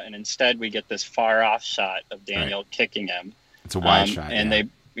camera, and instead we get this far off shot of Daniel kicking him. It's a wide shot, and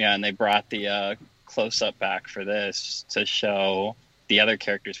they brought the close up back for this to show the other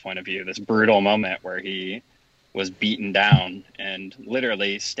character's point of view. This brutal moment where he was beaten down and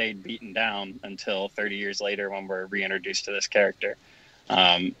literally stayed beaten down until 30 years later when we're reintroduced to this character.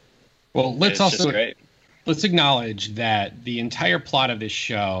 Well, let's acknowledge that the entire plot of this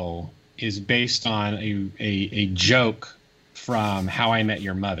show is based on a joke from How I Met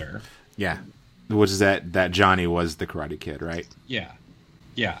Your Mother. Yeah. Which is that Johnny was the Karate Kid, right? Yeah.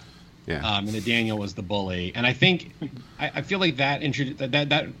 And that Daniel was the bully. And I think, I feel like that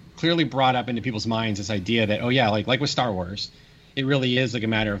clearly brought up into people's minds this idea that, like with Star Wars, it really is like a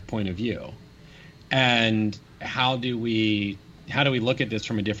matter of point of view. And how do we look at this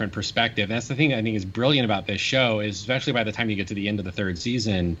from a different perspective? That's the thing I think is brilliant about this show, is especially by the time you get to the end of the third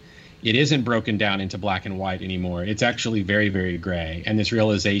season, it isn't broken down into black and white anymore. It's actually very, very gray. And this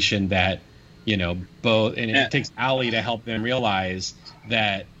realization that, both, and it takes Allie to help them realize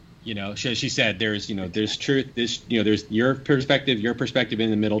that, she said there's truth, there's your perspective in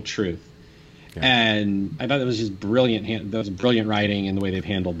the middle, truth. Yeah. And I thought that was just brilliant. That was brilliant writing and the way they've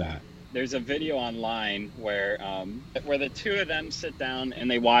handled that. There's a video online where the two of them sit down and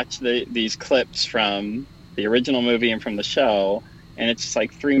they watch these clips from the original movie and from the show, and it's just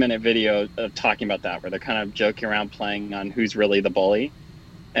like 3-minute video of talking about that, where they're kind of joking around, playing on who's really the bully.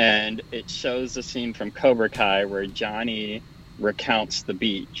 And it shows the scene from Cobra Kai where Johnny recounts the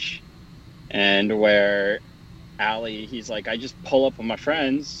beach, and where Allie, he's like, I just pull up with my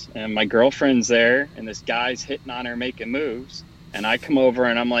friends and my girlfriend's there and this guy's hitting on her, making moves, and I come over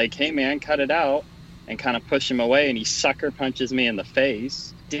and I'm like, hey man, cut it out, and kind of push him away, and he sucker punches me in the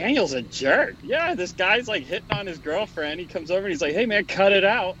face. Daniel's a jerk. Yeah, this guy's like hitting on his girlfriend. He comes over and he's like, hey man, cut it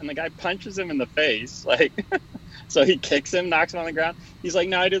out, and the guy punches him in the face, like so he kicks him, knocks him on the ground. He's like,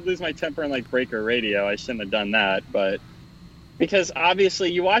 no, I did lose my temper and like break her radio, I shouldn't have done that. But because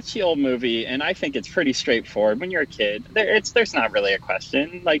obviously you watch the old movie, and I think it's pretty straightforward. When you're a kid, there's not really a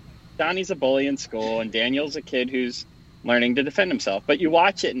question. Like, Donnie's a bully in school, and Daniel's a kid who's learning to defend himself. But you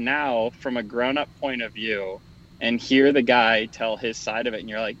watch it now from a grown-up point of view and hear the guy tell his side of it, and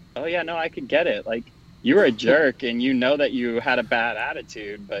you're like, oh yeah, no, I could get it. Like, you were a jerk, and you know that you had a bad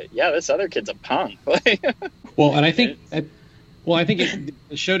attitude, but yeah, this other kid's a punk. Well, and I think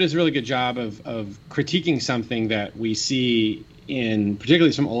the show does a really good job of critiquing something that we see in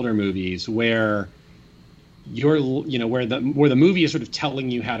particularly some older movies, where where the movie is sort of telling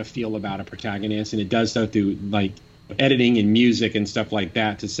you how to feel about a protagonist, and it does so through like editing and music and stuff like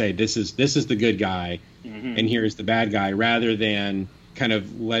that to say this is the good guy, and here's the bad guy, rather than kind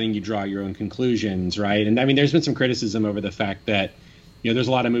of letting you draw your own conclusions, right? And I mean, there's been some criticism over the fact that there's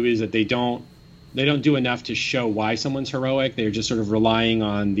a lot of movies that they don't do enough to show why someone's heroic. They're just sort of relying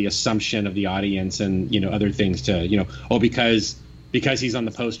on the assumption of the audience and other things to because he's on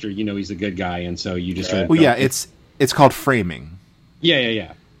the poster, he's a good guy, and so you just sort of it's called framing.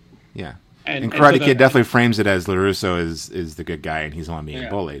 Yeah. And Karate Kid definitely frames it as LaRusso is the good guy and he's the one being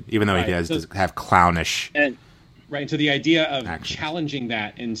bullied, even though he has to have clownish. Right, so the idea of challenging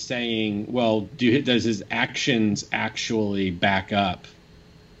that and saying, well, does his actions actually back up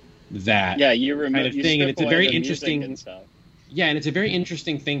that you remove, kind of thing? And it's a very interesting and it's a very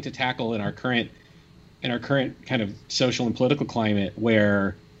interesting thing to tackle in our current kind of social and political climate,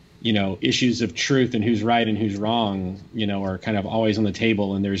 where issues of truth and who's right and who's wrong are kind of always on the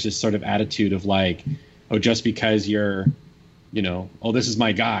table, and there's this sort of attitude of like, oh, just because you're oh, this is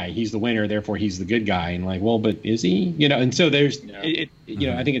my guy, he's the winner, therefore he's the good guy, and like, well, but is he? And so there's I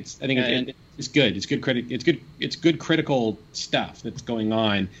think it's good. It's good critical stuff that's going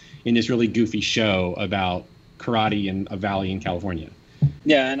on in this really goofy show about karate in a valley in California.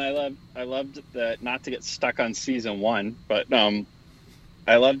 Yeah, and I loved that, not to get stuck on season 1, but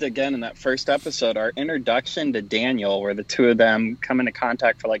I loved again in that first episode our introduction to Daniel, where the two of them come into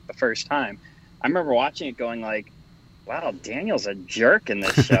contact for like the first time. I remember watching it going like, wow, Daniel's a jerk in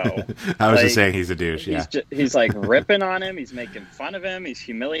this show. I was just saying he's a douche. He's like ripping on him. He's making fun of him. He's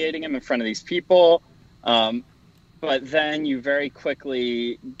humiliating him in front of these people. But then you very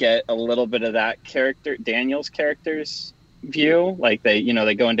quickly get a little bit of that character, Daniel's character's view. Like they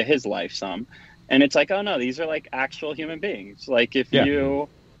go into his life some, and it's like, oh no, these are like actual human beings. Like if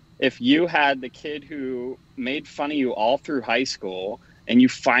you had the kid who made fun of you all through high school, and you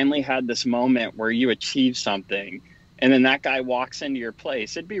finally had this moment where you achieved something, and then that guy walks into your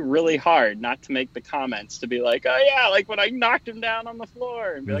place, it'd be really hard not to make the comments to be like, oh yeah, like when I knocked him down on the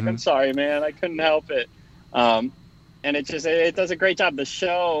floor, and be like, I'm sorry, man, I couldn't help it. And it does a great job. The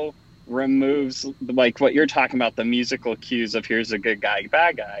show removes, like what you're talking about, the musical cues of here's a good guy,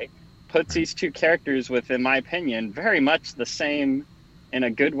 bad guy, puts these two characters with, in my opinion, very much the same, in a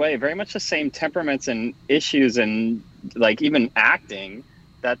good way, very much the same temperaments and issues and like even acting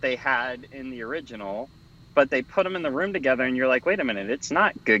that they had in the original, but they put them in the room together and you're like, wait a minute, it's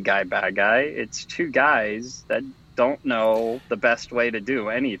not good guy, bad guy. It's two guys that don't know the best way to do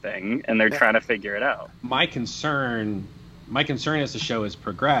anything, and they're trying to figure it out. My concern as the show has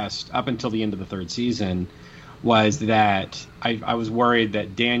progressed up until the end of the third season was that I was worried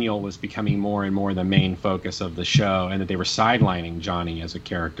that Daniel was becoming more and more the main focus of the show, and that they were sidelining Johnny as a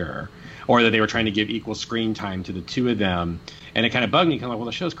character, or that they were trying to give equal screen time to the two of them. And it kind of bugged me, kind of like, well,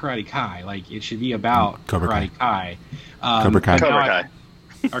 the show's Karate Kai. Like, it should be about Karate Kai. Cobra Kai.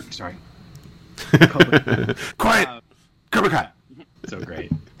 Sorry. Quiet! Cobra Kai! So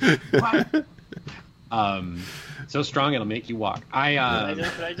great. So strong it'll make you walk. Can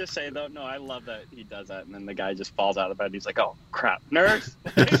I just say though? No, I love that he does that, and then the guy just falls out of bed. And he's like, "Oh crap, nurse!"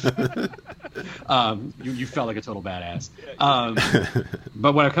 You felt like a total badass.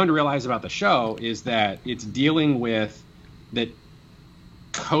 But what I've come to realize about the show is that it's dealing with that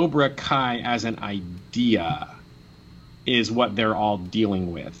Cobra Kai as an idea is what they're all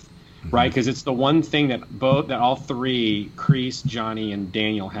dealing with. Right, because it's the one thing that all three, Kreese, Johnny, and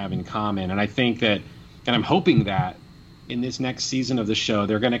Daniel, have in common. And I think that, and I'm hoping that in this next season of the show,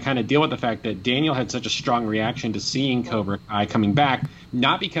 they're going to kind of deal with the fact that Daniel had such a strong reaction to seeing Cobra Kai coming back,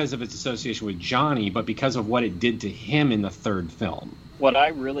 not because of its association with Johnny, but because of what it did to him in the third film. What I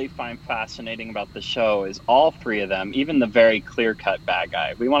really find fascinating about the show is all three of them, even the very clear-cut bad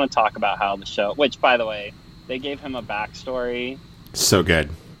guy. We want to talk about how the show, which, by the way, they gave him a backstory. So good.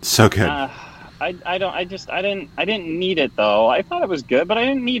 So good. I didn't need it though. I thought it was good, but I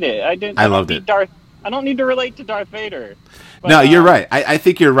didn't need it. I loved it. I don't need to relate to Darth Vader. But, no, you're right. I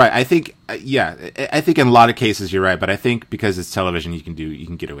think you're right. I think I think in a lot of cases you're right, but I think because it's television, you can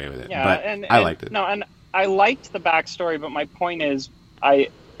get away with it. Yeah, but I liked it. No, and I liked the backstory, but my point is, I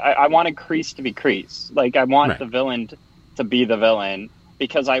wanted Kreese to be Kreese. Like I want the villain to be the villain,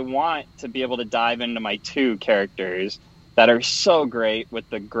 because I want to be able to dive into my two characters that are so great with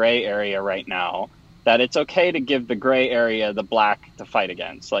the gray area right now, that it's okay to give the gray area the black to fight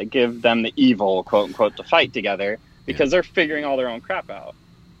against. Like, give them the evil, quote unquote, to fight together, because they're figuring all their own crap out.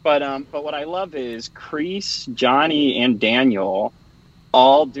 But what I love is Kreese, Johnny, and Daniel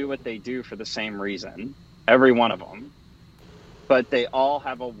all do what they do for the same reason. Every one of them. But they all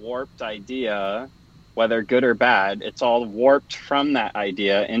have a warped idea, whether good or bad. It's all warped from that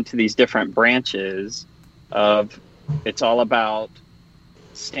idea into these different branches of... It's all about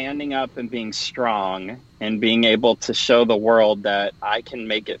standing up and being strong and being able to show the world that I can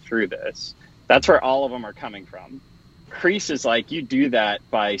make it through this. That's where all of them are coming from. Kreese is like, you do that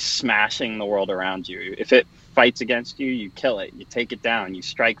by smashing the world around you. If it fights against you, you kill it. You take it down. You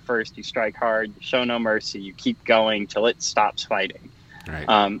strike first. You strike hard. You show no mercy. You keep going till it stops fighting.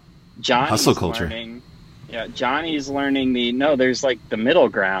 Right. Johnny's hustle culture. Johnny's learning there's like the middle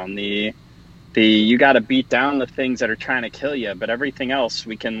ground, the you got to beat down the things that are trying to kill you, but everything else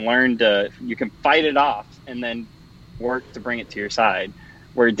you can fight it off and then work to bring it to your side.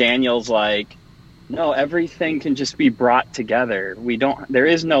 Where Daniel's like, no, everything can just be brought together. There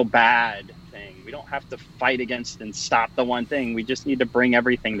is no bad thing. We don't have to fight against and stop the one thing. We just need to bring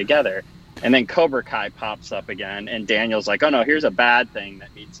everything together. And then Cobra Kai pops up again, and Daniel's like, oh no, here's a bad thing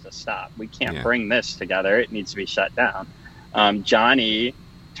that needs to stop. We can't bring this together. It needs to be shut down. Johnny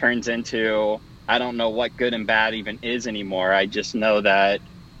turns into, I don't know what good and bad even is anymore. I just know that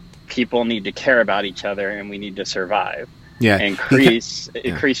people need to care about each other and we need to survive. Yeah. And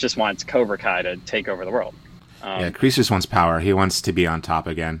Kreese just wants Cobra Kai to take over the world. Kreese just wants power. He wants to be on top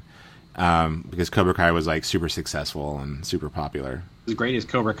again, because Cobra Kai was like super successful and super popular. As great as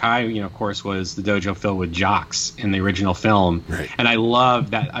Cobra Kai, of course, was the dojo filled with jocks in the original film. Right. And I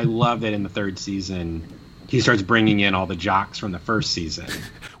love that in the third season, he starts bringing in all the jocks from the first season.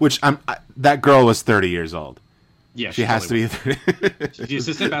 Which that girl was 30 years old. Yeah, she has to be. She's the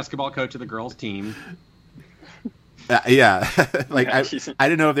assistant basketball coach of the girls' team. Yeah, like I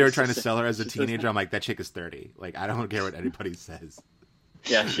didn't know if they were trying to sell her as a teenager. I'm like, that chick is 30. Like, I don't care what anybody says.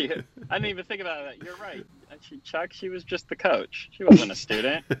 Yeah, I didn't even think about that. You're right. Chuck, she was just the coach. She wasn't a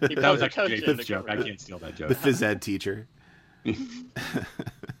student. That was actually a good joke. I can't steal that joke. The phys ed teacher.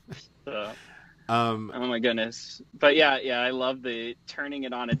 So, oh my goodness. But yeah, I love the turning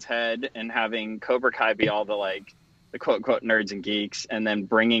it on its head and having Cobra Kai be all the quote unquote nerds and geeks, and then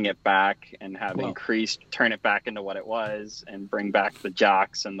bringing it back and having Kreese turn it back into what it was and bring back the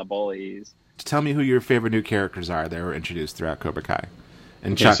jocks and the bullies. Tell me who your favorite new characters are that were introduced throughout Cobra Kai.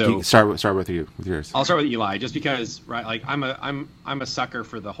 And Chuck, start with yours. I'll start with Eli, just because, right? Like, I'm a sucker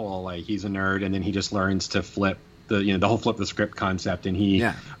for the whole like he's a nerd and then he just learns to flip the whole flip the script concept, and he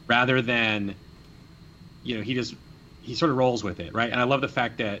rather than he sort of rolls with it, right? And I love the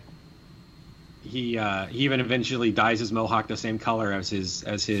fact that he even eventually dyes his mohawk the same color as his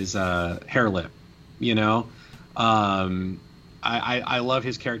hair lip, I love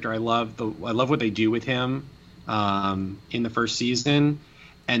his character. I love what they do with him in the first season.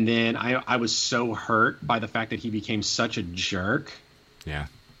 And then I was so hurt by the fact that he became such a jerk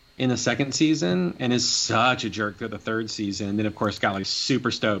in the second season, and is such a jerk through the third season. And then, of course, got like super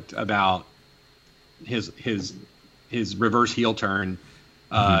stoked about his reverse heel turn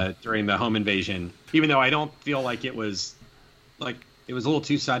during the home invasion, even though I don't feel like it was a little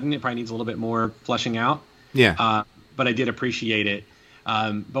too sudden. It probably needs a little bit more fleshing out. Yeah. But I did appreciate it.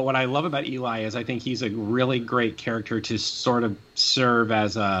 But what I love about Eli is I think he's a really great character to sort of serve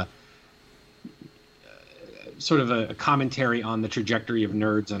as a commentary on the trajectory of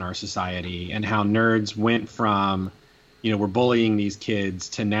nerds in our society, and how nerds went from, we're bullying these kids,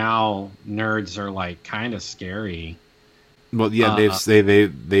 to now nerds are like kind of scary. Well, yeah,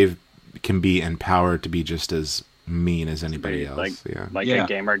 they can be empowered to be just as mean as anybody else. Like a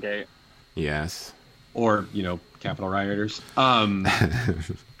Gamergate. Yes. Or, Capitol rioters. It's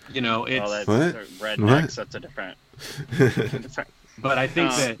rednecks. That's a different. But I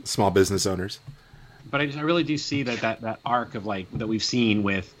think that small business owners. But I really do see that arc of like that we've seen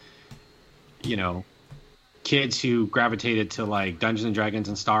with, kids who gravitated to like Dungeons and Dragons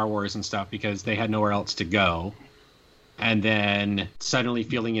and Star Wars and stuff because they had nowhere else to go, and then suddenly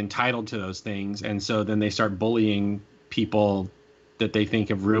feeling entitled to those things, and so then they start bullying people that they think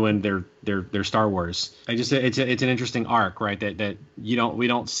have ruined their Star Wars. It's an interesting arc, right? That we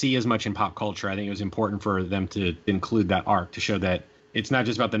don't see as much in pop culture. I think it was important for them to include that arc to show that it's not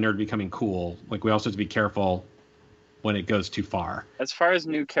just about the nerd becoming cool. Like, we also have to be careful when it goes too far. As far as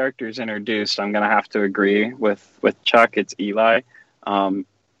new characters introduced, I'm gonna have to agree with Chuck. It's Eli.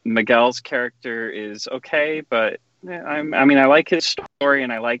 Miguel's character is okay, but I like his story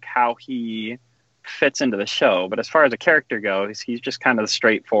and I like how he fits into the show. But as far as a character goes, he's just kind of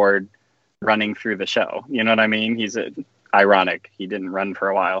straightforward running through the show. You know what I mean? He's ironic. He didn't run for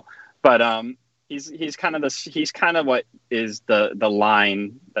a while, but he's kind of what is the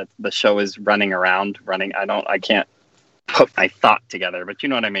line that the show is running. I can't put my thought together, but you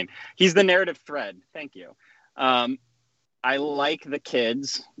know what I mean? He's the narrative thread. Thank you. I like the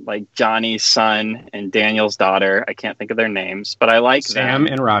kids, like Johnny's son and Daniel's daughter. I can't think of their names, but I like Sam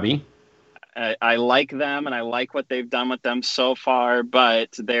them. and Robbie. I like them, and I like what they've done with them so far, but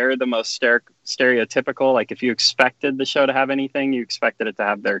they're the most stereotypical. Like, if you expected the show to have anything, you expected it to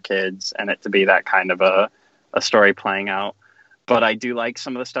have their kids and it to be that kind of a story playing out. But I do like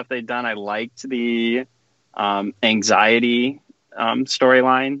some of the stuff they've done. I liked the anxiety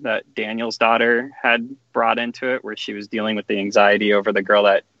storyline that Daniel's daughter had brought into it, where she was dealing with the anxiety over the girl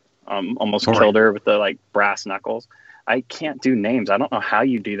that almost killed her with the like brass knuckles. I can't do names. I don't know how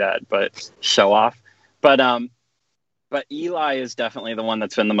you do that, but show off. But Eli is definitely the one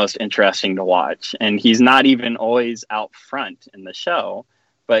that's been the most interesting to watch. And he's not even always out front in the show,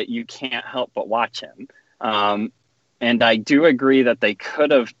 but you can't help but watch him. And I do agree that they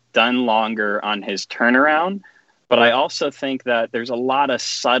could have done longer on his turnaround, but I also think that there's a lot of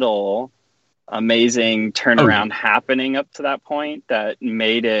subtle, amazing turnaround happening up to that point that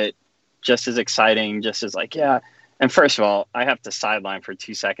made it just as exciting, just as like, yeah. And first of all, I have to sideline for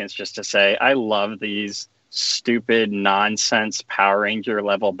 2 seconds just to say I love these stupid nonsense Power Ranger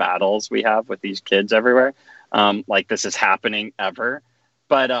level battles we have with these kids everywhere. Like this is happening ever.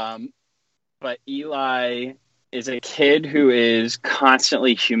 But Eli is a kid who is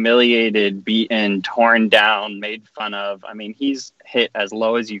constantly humiliated, beaten, torn down, made fun of. I mean, he's hit as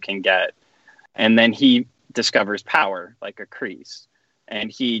low as you can get. And then he discovers power like a Kreese. And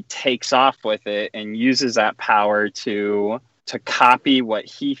he takes off with it and uses that power to to copy what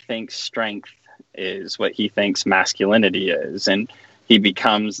he thinks strength is, what he thinks masculinity is, and he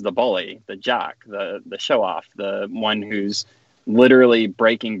becomes the bully, the jock, the show off, the one who's literally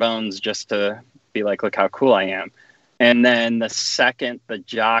breaking bones just to be like, look how cool I am. And then the second the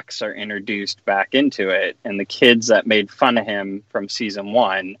jocks are introduced back into it, and the kids that made fun of him from season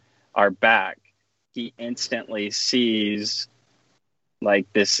 1 are back, he instantly sees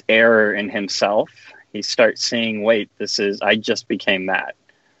like this error in himself. He starts seeing, wait, I just became that.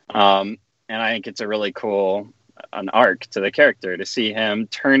 And I think it's a really cool an arc to the character to see him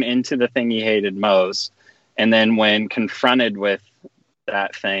turn into the thing he hated most. And then when confronted with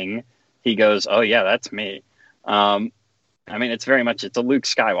that thing, he goes, oh yeah, that's me. I mean, it's a Luke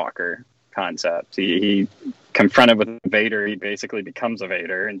Skywalker concept. He confronted with Vader, he basically becomes a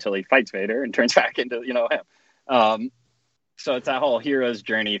Vader until he fights Vader and turns back into, him. So it's that whole hero's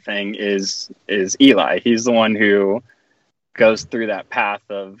journey thing is Eli. He's the one who goes through that path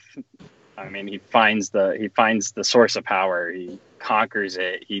of, he finds the source of power. He conquers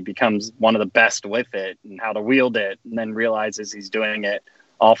it. He becomes one of the best with it and how to wield it, and then realizes he's doing it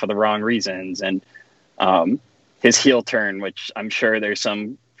all for the wrong reasons. And his heel turn, which I'm sure there's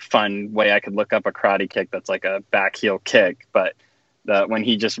some fun way I could look up a karate kick that's like a back heel kick, but when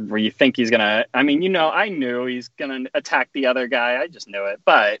where you think he's gonna, I knew he's gonna attack the other guy. I just knew it,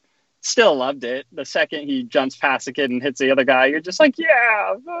 but still loved it. The second he jumps past the kid and hits the other guy, you're just like,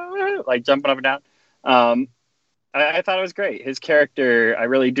 yeah, like jumping up and down. I thought it was great. His character, I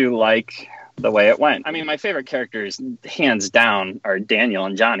really do like the way it went. My favorite characters, hands down, are Daniel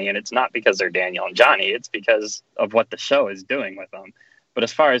and Johnny, and it's not because they're Daniel and Johnny. It's because of what the show is doing with them. But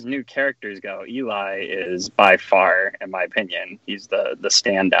as far as new characters go, Eli is by far, in my opinion, he's the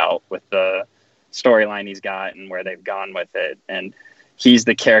standout with the storyline he's got and where they've gone with it. And he's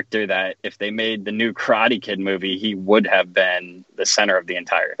the character that if they made the new Karate Kid movie, he would have been the center of the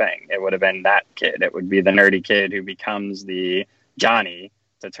entire thing. It would have been that kid. It would be the nerdy kid who becomes the Johnny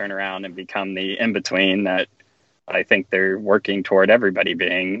to turn around and become the in-between that I think they're working toward everybody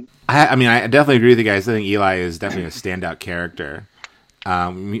being. I definitely agree with you guys. I think Eli is definitely a standout character.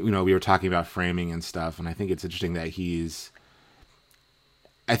 We were talking about framing and stuff, and I think it's interesting that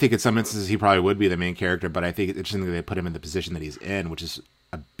I think in some instances he probably would be the main character, but I think it's interesting that they put him in the position that he's in, which is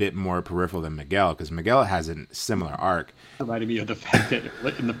a bit more peripheral than Miguel, because Miguel has a similar arc. It reminded me of the fact that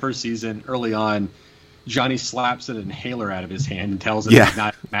in the first season, early on, Johnny slaps an inhaler out of his hand and tells him he's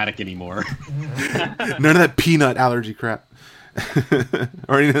not asthmatic anymore. None of that peanut allergy crap.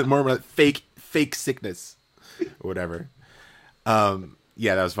 Or anything more about fake sickness or whatever.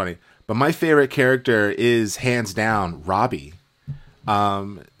 Yeah, that was funny. But my favorite character is hands down Robbie.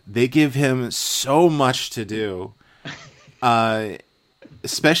 They give him so much to do.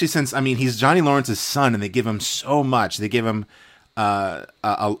 Especially since, he's Johnny Lawrence's son, and they give him so much. They give him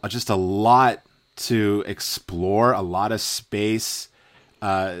just a lot to explore, a lot of space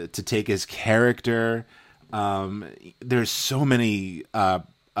to take his character. There's so many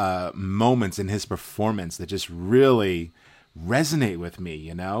moments in his performance that just really resonate with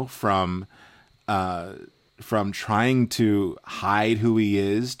me, from trying to hide who he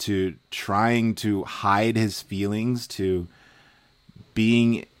is, to trying to hide his feelings, to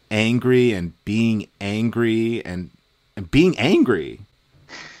being angry and being angry and being angry.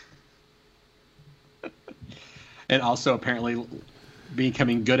 And also apparently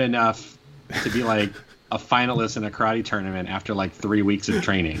becoming good enough to be like a finalist in a karate tournament after like 3 weeks of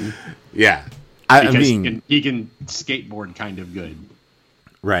training. Yeah. He can skateboard kind of good.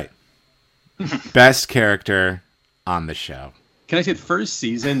 Right. Best character on the show. Can I say the first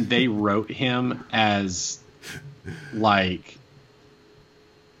season they wrote him as like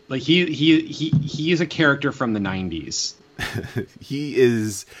he is a character from the 90s.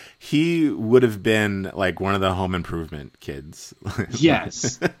 He would have been like one of the Home Improvement kids.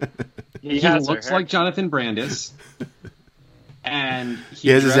 Yes. He looks like Jonathan Brandis. And he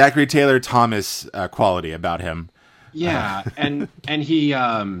has a Zachary Taylor Thomas quality about him. Yeah, and he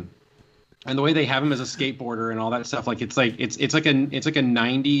and the way they have him as a skateboarder and all that stuff, like it's like a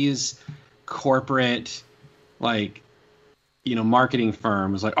 90s corporate marketing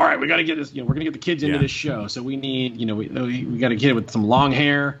firm is like, all right, we got to get this, we're gonna get the kids into this show, so we need, we got to get it with some long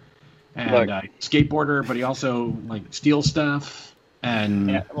hair and skateboarder, but he also steals stuff. And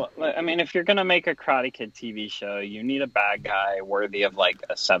if you're gonna make a Karate Kid TV show, you need a bad guy worthy of like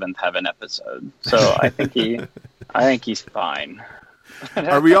a Seventh Heaven episode. So I think he's fine.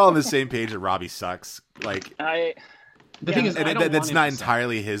 Are we all on the same page that Robbie sucks? The thing is, that's not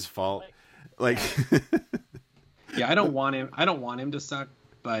entirely his fault. Yeah, I don't want him to suck,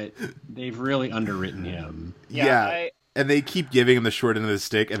 but they've really underwritten him. Yeah. And they keep giving him the short end of the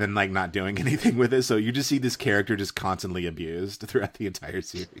stick and then like not doing anything with it. So you just see this character just constantly abused throughout the entire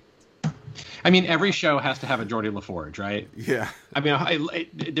series. I mean, every show has to have a Geordi LaForge, right? Yeah. I mean,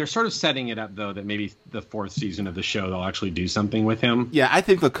 they're sort of setting it up, though, that maybe the 4th season of the show, they'll actually do something with him. Yeah, I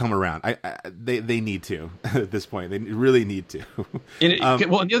think they'll come around. They need to at this point. They really need to.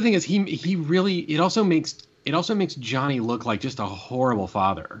 Well, and the other thing is he really, it also makes Johnny look like just a horrible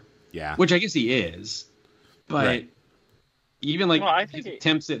father. Yeah. Which I guess he is. But... Right. Even like his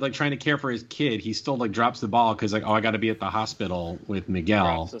attempts at like trying to care for his kid, he still like drops the ball because like, oh, I got to be at the hospital with Miguel.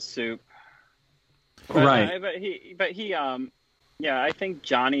 Drops the soup. But, right. I think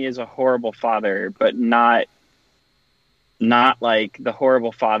Johnny is a horrible father, but not like the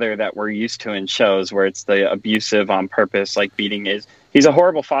horrible father that we're used to in shows where it's the abusive on purpose, like beating he's a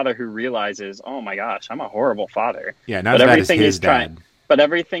horrible father who realizes, oh my gosh, I'm a horrible father. Yeah, not as bad as his dad. But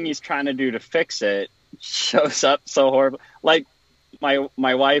everything he's trying to do to fix it shows up so horrible. Like my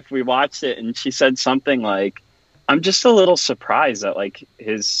wife, we watched it and she said something like, I'm just a little surprised that like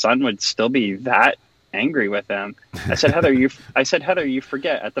his son would still be that angry with him. I said, Heather, you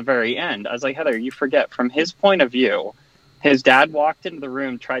forget at the very end. I was like, Heather, you forget from his point of view, his dad walked into the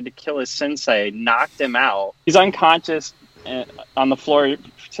room, tried to kill his sensei, knocked him out. He's unconscious on the floor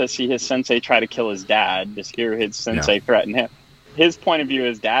to see his sensei try to kill his dad, just hear his sensei threaten him. His point of view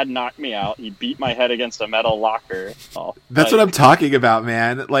is, Dad knocked me out. He beat my head against a metal locker. That's what I'm talking about,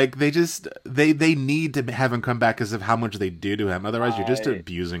 man. Like they need to have him come back because of how much they do to him. Otherwise, you're just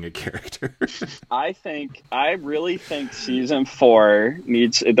abusing a character. I really think season 4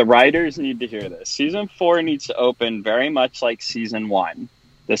 the writers need to hear this. Season 4 needs to open very much like season 1.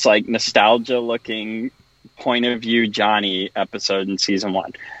 This like nostalgia looking point of view Johnny episode in season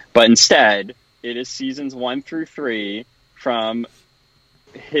 1, but instead it is seasons 1 through 3. From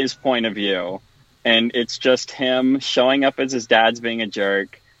his point of view, and it's just him showing up as his dad's being a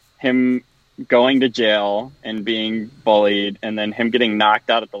jerk, him going to jail and being bullied, and then him getting knocked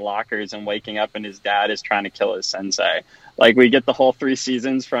out at the lockers and waking up and his dad is trying to kill his sensei. Like we get the whole 3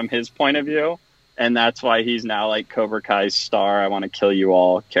 seasons from his point of view, and that's why he's now like Cobra Kai's star, I want to kill you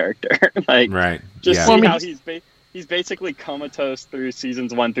all character. Like, right. Just see how he's basically comatose through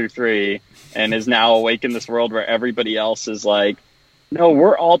seasons 1 through 3 and is now awake in this world where everybody else is like, no,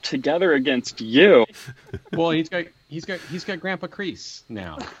 we're all together against you. Well, he's got Grandpa Kreese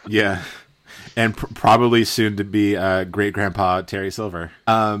now. Yeah. And probably soon to be great grandpa Terry Silver.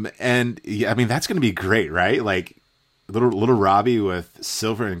 And yeah, I mean, that's going to be great, right? Like little Robbie with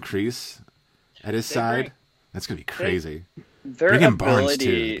Silver and Kreese at his side. That's going to be crazy. Bring in Barnes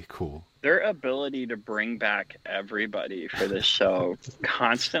too. That'd be cool. Their ability to bring back everybody for this show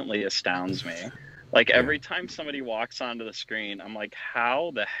constantly astounds me. Like every time somebody walks onto the screen, I'm like,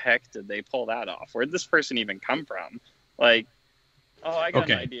 how the heck did they pull that off? Where did this person even come from? Like, oh, I got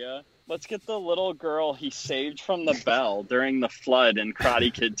an idea. Let's get the little girl he saved from the bell during the flood in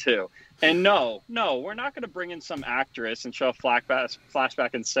Karate Kid 2. And no, we're not going to bring in some actress and show a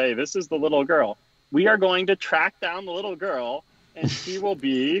flashback and say, this is the little girl. We are going to track down the little girl and she will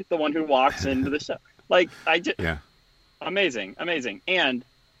be the one who walks into the show. Like, amazing. And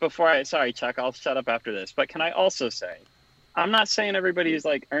sorry, Chuck, I'll shut up after this, but can I also say, I'm not saying everybody's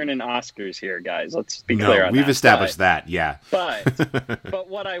like earning Oscars here, guys. Let's be clear on that. We've established that, yeah. But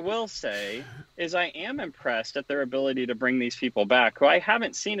what I will say is I am impressed at their ability to bring these people back who I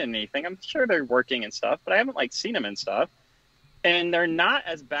haven't seen in anything. I'm sure they're working and stuff, but I haven't like seen them and stuff. And they're not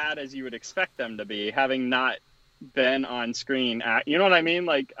as bad as you would expect them to be, having not been on screen. You know what I mean?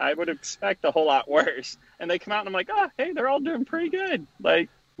 Like, I would expect a whole lot worse. And they come out and I'm like, oh, hey, they're all doing pretty good. Like,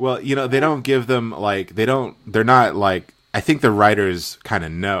 well, you know, they don't give them like, they're not like, I think the writers kind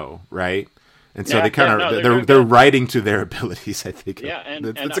of know, right? And so they're writing to their abilities. I think. Yeah, and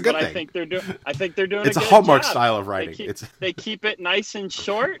it's a good thing. I think they're doing. It's a good Hallmark job. Style of writing. They keep it nice and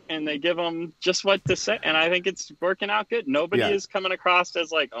short, and they give them just what to say. And I think it's working out good. Nobody is coming across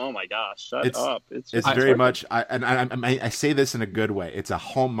as like, oh my gosh, shut up. It's very much. I say this in a good way. It's a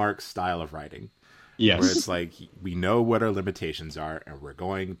Hallmark style of writing. Yes, where it's like we know what our limitations are, and we're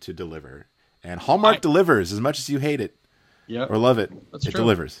going to deliver. And Hallmark delivers as much as you hate it, or love it. It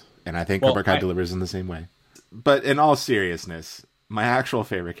delivers. And I think Cobra Kai delivers in the same way. But in all seriousness, my actual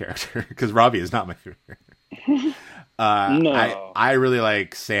favorite character, because Robbie is not my favorite character. No. I really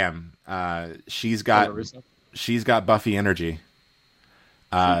like Sam. She's got Buffy energy.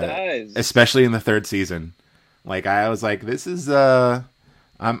 She does. Especially in the 3rd season. Like I was like, this is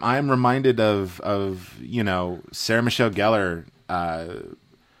I'm reminded of you know, Sarah Michelle Gellar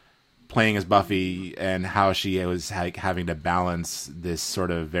playing as Buffy and how she was having to balance this sort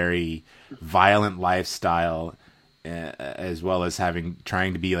of very violent lifestyle as well as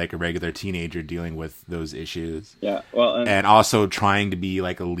trying to be like a regular teenager dealing with those issues. Yeah, well, and also trying to be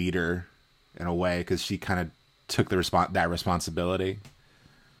like a leader in a way, because she kind of took that responsibility.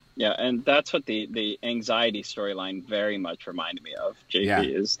 Yeah, and that's what the anxiety storyline very much reminded me of.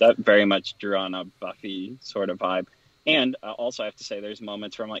 JP is that very much drew on a Buffy sort of vibe. And also, I have to say, there's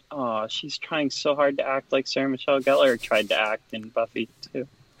moments where I'm like, oh, she's trying so hard to act like Sarah Michelle Gellar tried to act in Buffy too.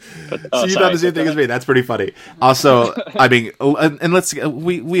 But, so you thought the same thing as me. That's pretty funny. Also, I mean, and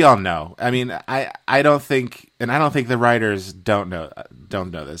we all know. I mean, I don't think the writers don't know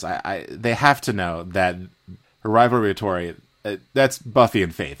this. They have to know that her rivalry with Tori, that's Buffy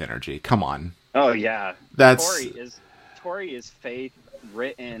and Faith energy. Come on. Oh yeah, Tori is Faith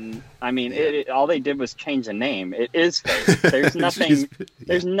written. I mean, all they did was change the name. It is Faith. There's nothing.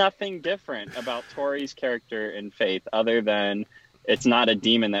 There's nothing different about Tori's character in Faith other than it's not a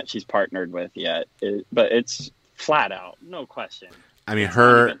demon that she's partnered with yet. But it's flat out, no question. I mean,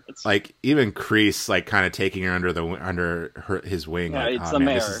 even Kreese, like, kind of taking her under his wing. Yeah, like, it's oh, the man,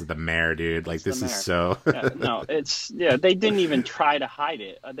 mayor. This is the mayor, dude. Like, this is so. They didn't even try to hide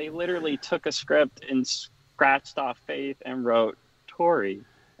it. They literally took a script and scratched off Faith and wrote Tori.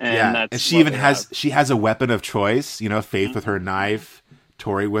 And she even has a weapon of choice. You know, Faith with her knife,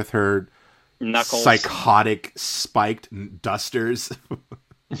 Tori with her knuckles, psychotic spiked dusters.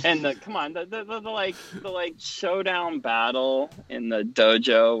 And the showdown battle in the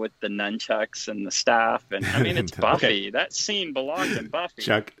dojo with the nunchucks and the staff, and I mean, it's Buffy. Okay. That scene belongs in Buffy.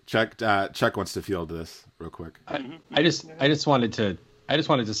 Chuck wants to field this real quick. I just wanted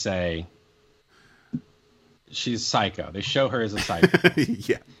to say she's psycho. They show her as a psycho.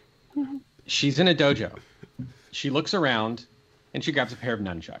 Yeah. She's in a dojo. She looks around and she grabs a pair of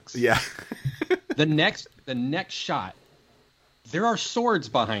nunchucks. Yeah. The next shot, there are swords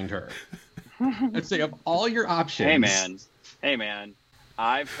behind her. Let's say of all your options. Hey man,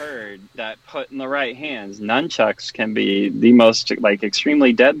 I've heard that put in the right hands, nunchucks can be the most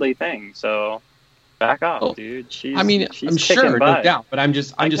extremely deadly thing. So back off, dude. She's I'm sure, no doubt, but I'm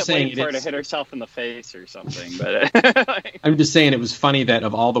just saying for her to hit herself in the face or something. But I'm just saying it was funny that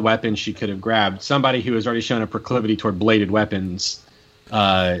of all the weapons she could have grabbed, somebody who has already shown a proclivity toward bladed weapons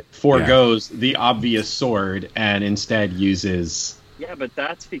foregoes the obvious sword and instead uses. Yeah, but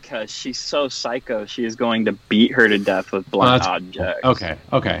that's because she's so psycho. She is going to beat her to death with blunt objects. Okay.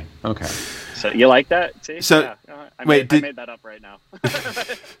 So you like that? See? So yeah. I made that up right now.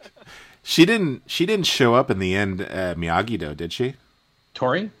 She didn't show up in the end, Miyagi-Do, did she?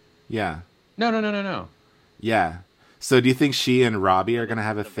 Tori? Yeah. No. Yeah. So do you think she and Robbie are gonna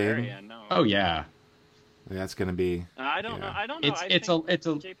have a thing? No. Oh yeah. That's gonna be. I don't know.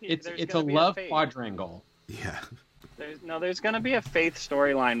 It's a love quadrangle. Yeah. There's going to be a Faith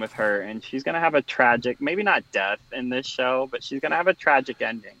storyline with her, and she's going to have a tragic, maybe not death in this show, but she's going to have a tragic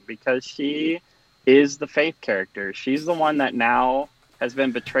ending because she is the Faith character. She's the one that now has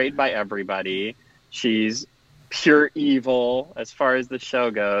been betrayed by everybody. She's pure evil as far as the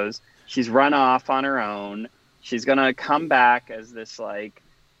show goes. She's run off on her own. She's going to come back as this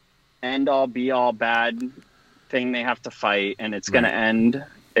end all be all bad thing they have to fight, and it's going to end.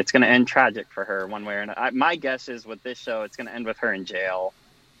 It's going to end tragic for her one way or another. My guess is with this show, it's going to end with her in jail.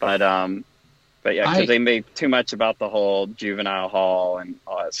 But yeah, because they made too much about the whole juvenile hall and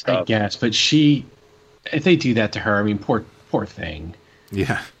all that stuff. I guess, but if they do that to her, I mean, poor thing.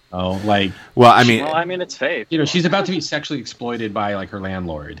 Yeah. Oh, it's Faith. You know, she's about to be sexually exploited by her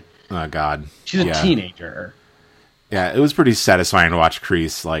landlord. Oh God. She's a teenager. Yeah, it was pretty satisfying to watch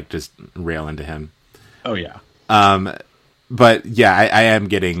Kreese just rail into him. Oh yeah. But yeah, I am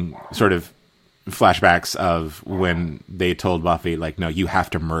getting sort of flashbacks of when they told Buffy, no, you have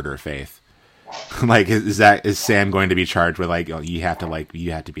to murder Faith. Is Sam going to be charged with you have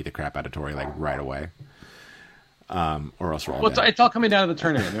to beat the crap out of Tori right away, or else we're all dead. It's all coming down to the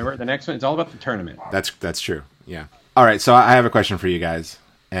tournament. Remember, the next one, it's all about the tournament. That's true. Yeah. All right, so I have a question for you guys,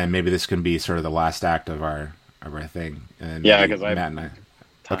 and maybe this can be sort of the last act of our thing. And yeah, because Matt and I.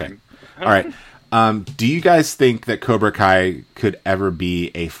 Okay. All right. Do you guys think that Cobra Kai could ever be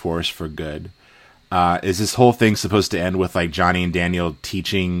a force for good? Is this whole thing supposed to end with Johnny and Daniel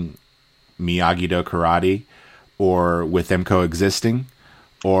teaching Miyagi-Do karate, or with them coexisting?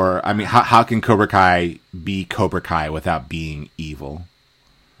 Or I mean, how can Cobra Kai be Cobra Kai without being evil?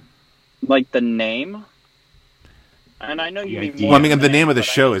 The name. And I know you mean more. Well, I mean, the name of the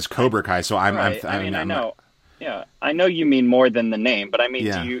show is Cobra Kai, so I know. Yeah, I know you mean more than the name, but I mean,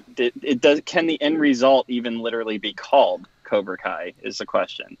 can the end result even literally be called Cobra Kai is the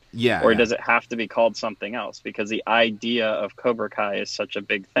question. Yeah. Or does it have to be called something else? Because the idea of Cobra Kai is such a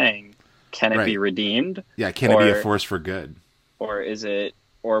big thing can it be redeemed? Yeah, can it be a force for good? Or is it,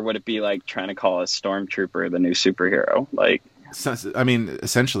 or would it be like trying to call a stormtrooper the new superhero? Like, I mean,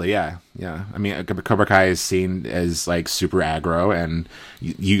 essentially, yeah. I mean, Cobra Kai is seen as like super aggro, and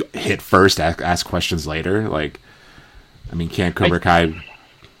you hit first, ask questions later. Like, I mean, can Cobra Kai and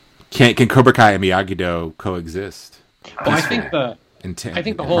Miyagi-Do coexist? Well, I think the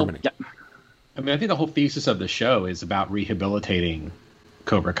whole thesis of the show is about rehabilitating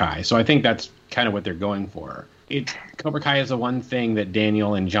Cobra Kai. So I think that's kind of what they're going for. Cobra Kai is the one thing that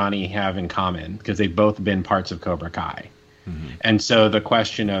Daniel and Johnny have in common because they've both been parts of Cobra Kai. Mm-hmm. And so the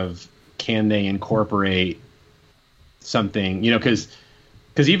question of can they incorporate something, because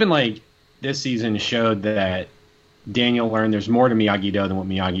even like this season showed that Daniel learned there's more to Miyagi-Do than what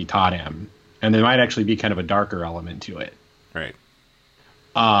Miyagi taught him. And there might actually be kind of a darker element to it. Right.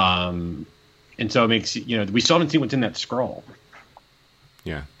 And so it makes, we still haven't seen what's in that scroll.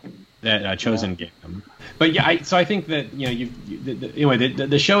 Yeah. That Chozen gave him. But yeah, I think that,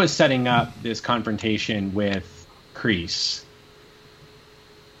 the show is setting up this confrontation with Kreese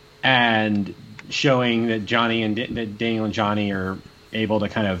and showing that that Daniel and Johnny are able to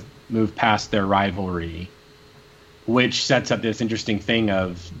kind of move past their rivalry, which sets up this interesting thing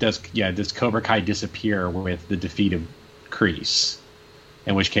of does Cobra Kai disappear with the defeat of Kreese?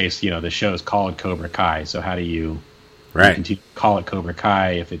 In which case, the show is called Cobra Kai. So how do you continue to call it Cobra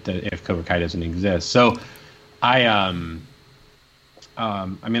Kai if Cobra Kai doesn't exist? So I mean,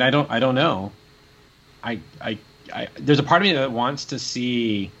 I don't know. I there's a part of me that wants to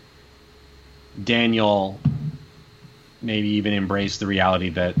see Daniel maybe even embrace the reality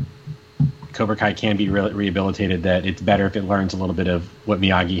that Cobra Kai can be rehabilitated, that it's better if it learns a little bit of what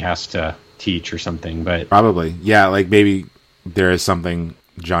Miyagi has to teach or something. But probably, yeah, like maybe there is something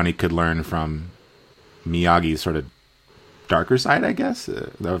Johnny could learn from Miyagi's sort of darker side, I guess,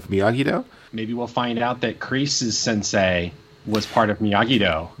 of Miyagi-Do. Maybe we'll find out that Kreese's sensei was part of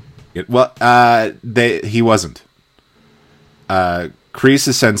Miyagi-Do. He wasn't.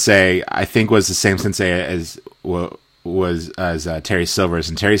 Kreese's sensei, I think, was the same sensei as Terry Silver's,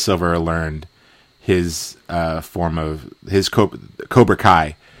 and Terry Silver learned his form of his Cobra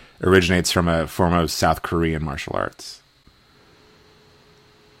Kai originates from a form of South Korean martial arts.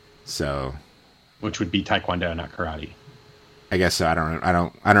 So, which would be Taekwondo, not karate. I guess so. I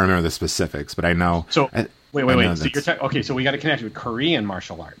don't remember the specifics, but I know. So wait. So you're so we got to connect with Korean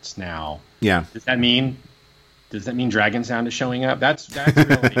martial arts now. Yeah. Does that mean Dragon Sound is showing up? That's really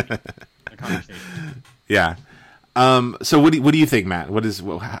the conversation. Yeah. So what do you think, Matt?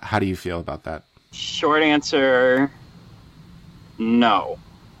 How do you feel about that? Short answer, no.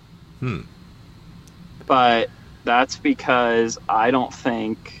 But that's because I don't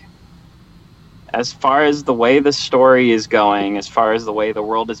think, as far as the way the story is going, as far as the way the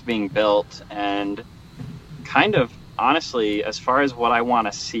world is being built, and kind of honestly, as far as what I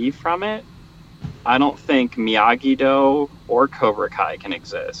want to see from it, I don't think Miyagi-Do or Cobra Kai can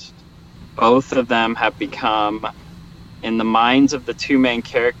exist. Both of them have become, in the minds of the two main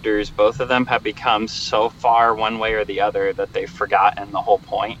characters, both of them have become so far one way or the other that they've forgotten the whole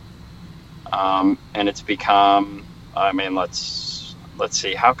point. And it's become, I mean, let's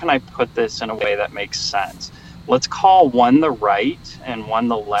see, how can I put this in a way that makes sense? Let's call one the right and one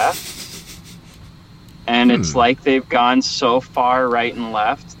the left. And it's like they've gone so far right and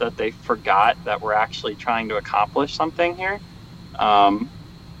left that they forgot that we're actually trying to accomplish something here.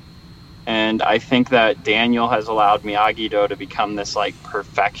 And I think that Daniel has allowed Miyagi-Do to become this like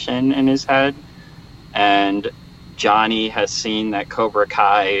perfection in his head. And Johnny has seen that Cobra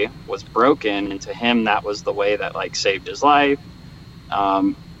Kai was broken, and to him that was the way that like saved his life.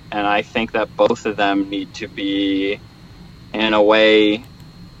 And I think that both of them need to be, in a way,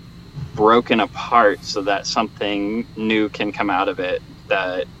 broken apart so that something new can come out of it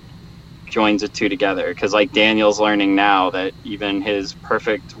that joins the two together. Because like Daniel's learning now that even his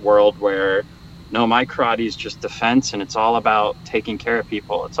perfect world where, no, my karate is just defense and it's all about taking care of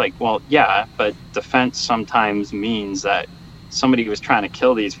people. It's like, well, yeah, but defense sometimes means that somebody was trying to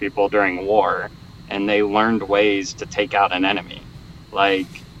kill these people during war and they learned ways to take out an enemy. Like,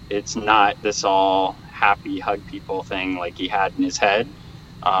 it's not this all happy hug people thing like he had in his head,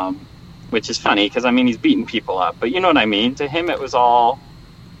 which is funny because, I mean, he's beating people up. But you know what I mean? To him, it was all...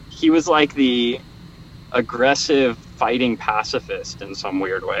 He was like the aggressive fighting pacifist in some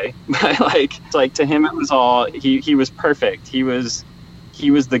weird way. Like, it's like to him, it was all... He was perfect. He was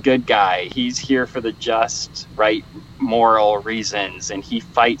the good guy. He's here for the just, right, moral reasons. And he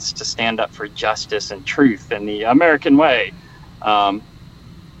fights to stand up for justice and truth in the American way.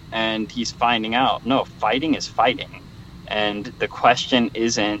 And he's finding out, no, fighting is fighting. And the question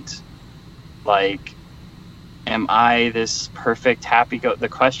isn't Like, am I this perfect happy go? The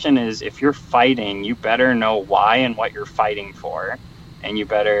question is, if you're fighting, you better know why and what you're fighting for, and you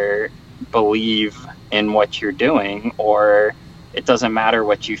better believe in what you're doing, or it doesn't matter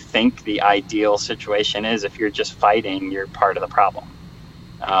what you think the ideal situation is. If you're just fighting, you're part of the problem.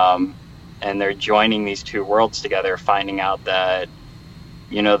 And they're joining these two worlds together, finding out that,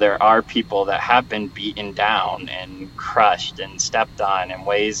 you know, there are people that have been beaten down and crushed and stepped on in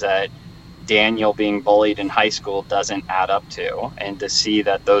ways that Daniel being bullied in high school doesn't add up to. And to see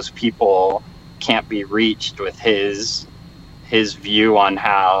that those people can't be reached with his view on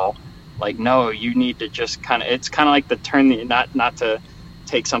how, like, no, you need to just kind of, it's kind of like the turn the, not to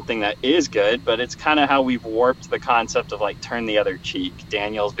take something that is good, but it's kind of how we've warped the concept of like turn the other cheek.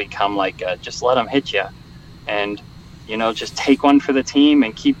 Daniel's become like just let them hit you, and you know, just take one for the team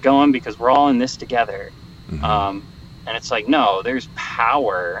and keep going because we're all in this together. And it's like, no, there's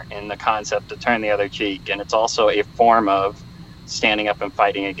power in the concept to turn the other cheek, and it's also a form of standing up and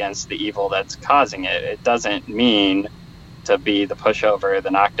fighting against the evil that's causing it. It doesn't mean to be the pushover, the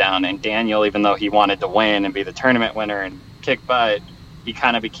knockdown. And Daniel, even though he wanted to win and be the tournament winner and kick butt, he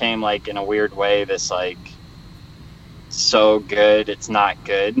kind of became, like, in a weird way, this, like, so good it's not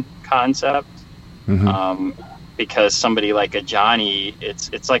good concept. Because somebody like a Johnny,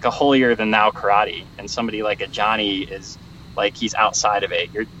 it's like a holier than thou karate, and somebody like a Johnny is like, he's outside of it.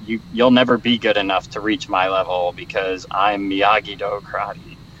 You'll never be good enough to reach my level because I'm Miyagi-Do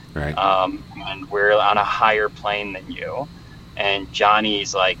karate. Right. And we're on a higher plane than you. And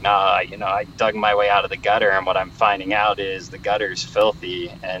Johnny's like, nah, you know, I dug my way out of the gutter, and what I'm finding out is the gutter's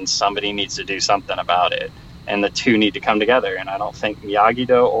filthy, and somebody needs to do something about it. And the two need to come together. And I don't think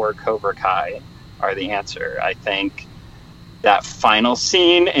Miyagi-Do or Cobra Kai are the answer. I think that final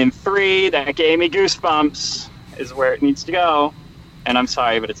scene in 3 that gave me goosebumps is where it needs to go. And I'm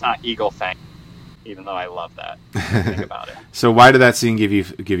sorry, but it's not Eagle Fang, even though I love that. Think about it. So why did that scene give you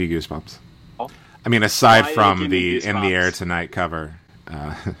goosebumps? I mean, aside from the In the Air Tonight cover.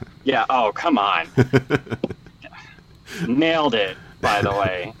 Yeah, oh, come on. Nailed it, by the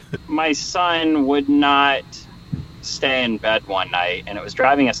way. My son would not stay in bed one night, and it was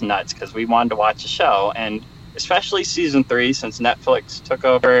driving us nuts because we wanted to watch a show, and especially season 3 since Netflix took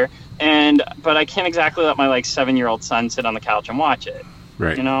over. But I can't exactly let my, like, 7-year-old son sit on the couch and watch it.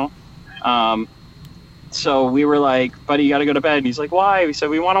 Right. You know? So we were like, buddy, you got to go to bed. And he's like, why? We said,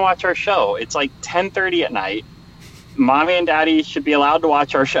 we want to watch our show. It's like 10:30 at night. Mommy and Daddy should be allowed to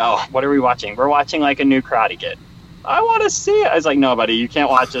watch our show. What are we watching? We're watching, like, a new Karate Kid. I want to see it. I was like, no, buddy, you can't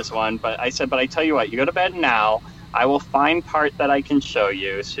watch this one. But I said, but I tell you what, you go to bed now. I will find part that I can show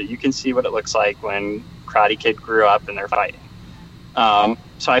you so you can see what it looks like when Karate Kid grew up and they're fighting.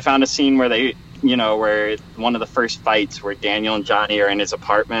 So I found a scene where they, you know, where one of the first fights where Daniel and Johnny are in his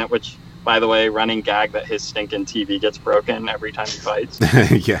apartment, which, by the way, running gag that his stinking TV gets broken every time he fights.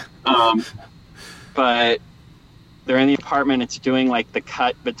 Yeah. But they're in the apartment. It's doing, like, the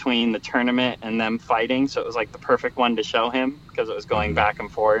cut between the tournament and them fighting. So it was, like, the perfect one to show him because it was going back and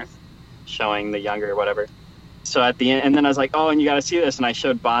forth, showing the younger whatever. So at the end, and then I was like, oh, and you got to see this. And I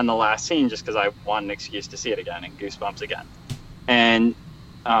showed Bond the last scene just because I wanted an excuse to see it again, and goosebumps again. And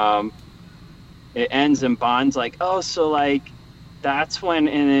it ends and Bond's like, oh, so, like, that's when,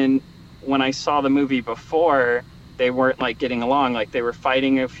 and then when I saw the movie before, they weren't, like, getting along. Like, they were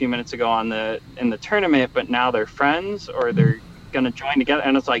fighting a few minutes ago in the tournament, but now they're friends, or they're going to join together.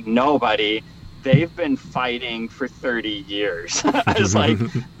 And it's like, no, buddy, they've been fighting for 30 years. I was like,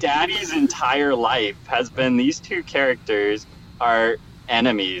 Daddy's entire life has been, these two characters are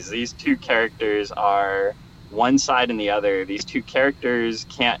enemies. These two characters are one side and the other. These two characters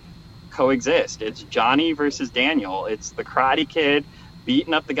can't coexist. It's Johnny versus Daniel. It's the Karate Kid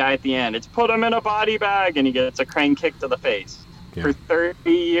beating up the guy at the end. It's put him in a body bag and he gets a crane kick to the face for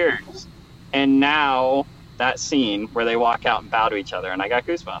 30 years. And now that scene where they walk out and bow to each other, and I got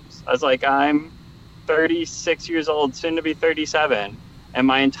goosebumps. I was like, I'm 36 years old, soon to be 37, and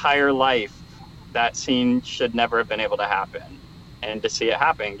my entire life that scene should never have been able to happen. And to see it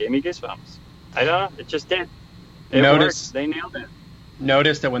happen gave me goosebumps. I don't know, it just did. It worked. They nailed it.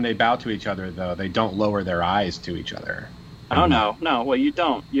 Notice that when they bow to each other, though, they don't lower their eyes to each other. Oh, no. Well, you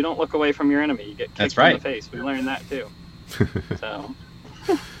don't. You don't look away from your enemy. You get kicked in the face. We learned that, too.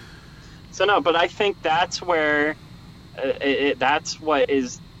 So no, but I think that's where, that's what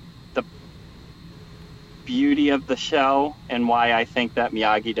is the beauty of the show, and why I think that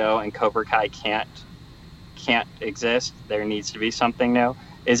Miyagi-Do and Cobra Kai can't exist. There needs to be something new.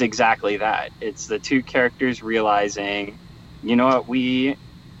 Is exactly that. It's the two characters realizing, you know what, we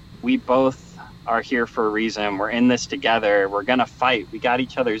both are here for a reason. We're in this together. We're gonna fight. We got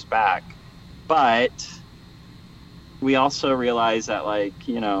each other's back. but we also realize that, like,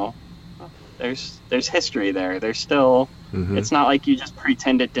 there's history there. There's still, it's not like you just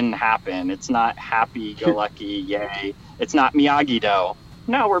pretend it didn't happen. It's not happy-go-lucky, yay. It's not Miyagi-Do.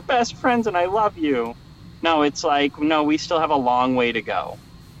 No, we're best friends and I love you. No, it's like, no, we still have a long way to go.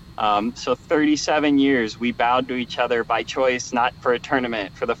 So 37 years, we bowed to each other by choice, not for a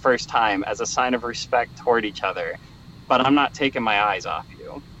tournament, for the first time, as a sign of respect toward each other. But I'm not taking my eyes off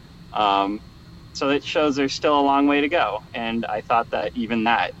you. So it shows there's still a long way to go. And I thought that even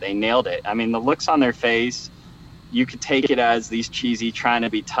that, they nailed it. I mean, the looks on their face, you could take it as these cheesy trying to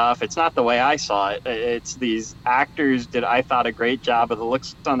be tough. It's not the way I saw it. It's these actors did, I thought, a great job of the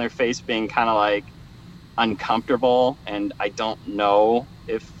looks on their face being kind of like uncomfortable. And I don't know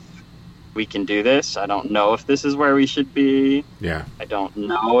if we can do this. I don't know if this is where we should be. Yeah. I don't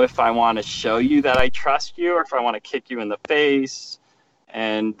know if I want to show you that I trust you or if I want to kick you in the face.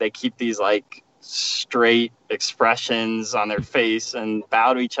 And they keep these like straight expressions on their face and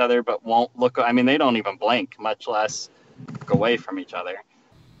bow to each other, but won't look. I mean, they don't even blink, much less look away from each other.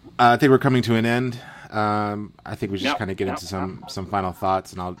 I think we're coming to an end. I think we just kind of get into some final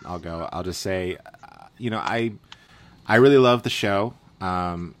thoughts, and I'll go. I'll just say, I really love the show.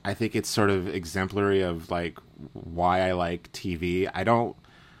 I think it's sort of exemplary of like why I like TV.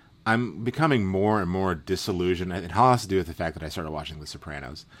 I'm becoming more and more disillusioned. It has to do with the fact that I started watching The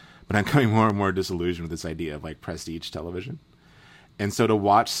Sopranos, but I'm becoming more and more disillusioned with this idea of like prestige television. And so to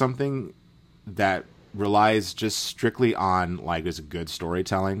watch something that relies just strictly on like there's good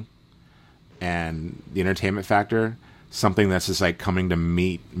storytelling and the entertainment factor, something that's just like coming to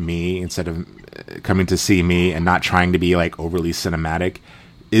meet me instead of coming to see me and not trying to be like overly cinematic,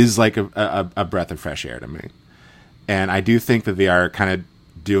 is like a breath of fresh air to me. And I do think that they are kind of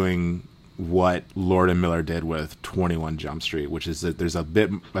doing what Lord and Miller did with 21 Jump Street, which is that there's a bit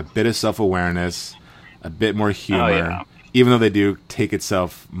of self-awareness, a bit more humor, even though they do take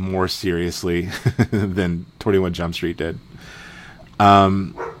itself more seriously than 21 Jump Street did.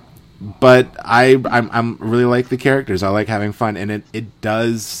 But I'm really like the characters. I like having fun, and it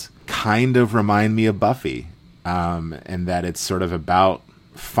does kind of remind me of Buffy, and that it's sort of about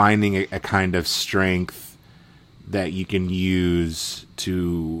finding a kind of strength that you can use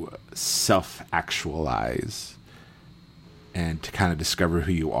to self-actualize and to kind of discover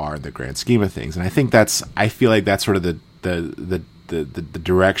who you are in the grand scheme of things. And I feel like that's sort of the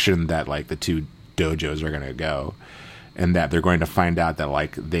direction that like the two dojos are going to go, and that they're going to find out that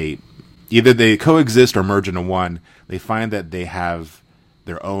like they coexist or merge into one. They find that they have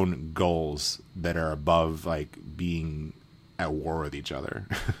their own goals that are above like being at war with each other.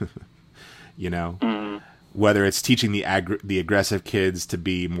 Whether it's teaching the aggressive kids to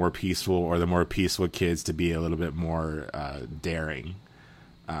be more peaceful or the more peaceful kids to be a little bit more daring.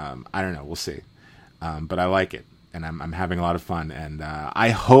 I don't know. We'll see. But I like it, and I'm having a lot of fun, and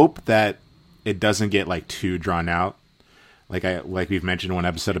I hope that it doesn't get like too drawn out. Like we've mentioned in one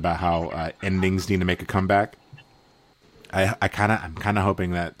episode about how endings need to make a comeback. I'm kind of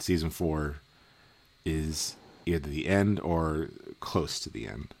hoping that season 4 is either the end or close to the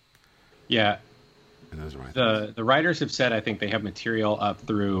end. Yeah. And those are my thoughts. The writers have said I think they have material up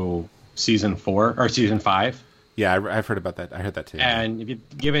through season 4 or season 5. Yeah, I've heard about that. I heard that too. And if you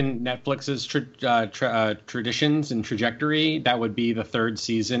given Netflix's traditions and trajectory, that would be the 3rd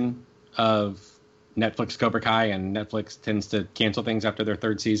season of Netflix Cobra Kai, and Netflix tends to cancel things after their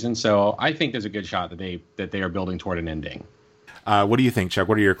 3rd season. So I think there's a good shot that they are building toward an ending. What do you think, Chuck?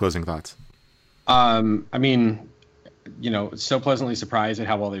 What are your closing thoughts? I mean, so pleasantly surprised at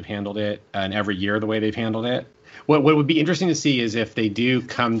how well they've handled it, and every year the way they've handled it. What would be interesting to see is if they do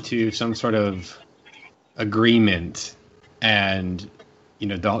come to some sort of agreement, and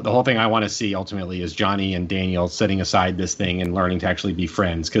the whole thing I want to see ultimately is Johnny and Daniel setting aside this thing and learning to actually be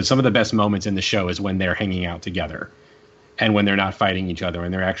friends, because some of the best moments in the show is when they're hanging out together and when they're not fighting each other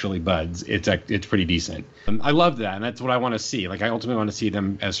and they're actually buds. It's pretty decent. I love that, and that's what I want to see. Like, I ultimately want to see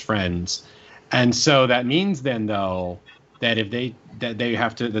them as friends. And so that means then, though, that if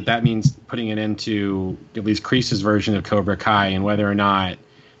that means putting an end to at least Kreese's version of Cobra Kai, and whether or not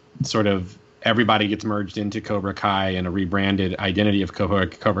sort of everybody gets merged into Cobra Kai and a rebranded identity of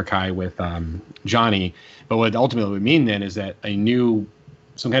Cobra Kai with Johnny. But what ultimately would mean then is that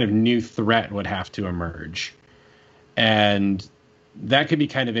some kind of new threat would have to emerge. And that could be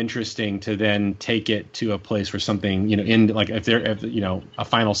kind of interesting to then take it to a place where something, if a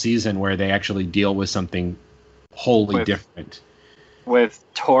final season where they actually deal with something wholly different. With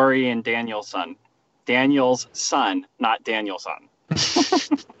Tori and Daniel's son. Daniel's son, not Daniel's son.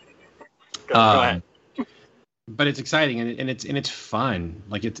 Go ahead. but it's exciting and it's fun.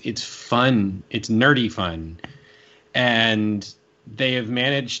 Like it's fun. It's nerdy fun, and they have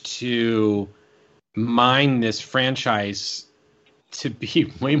managed to mine this franchise to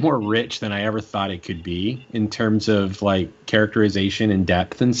be way more rich than I ever thought it could be in terms of like characterization and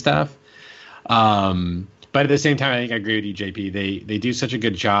depth and stuff. But at the same time, I think I agree with you, JP. They do such a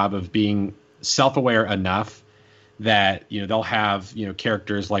good job of being self-aware enough that, you know, they'll have, you know,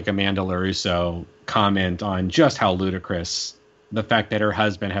 characters like Amanda LaRusso comment on just how ludicrous the fact that her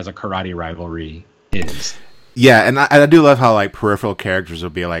husband has a karate rivalry is. Yeah, and I do love how like peripheral characters will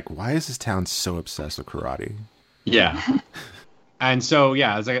be like, why is this town so obsessed with karate? Yeah. And so,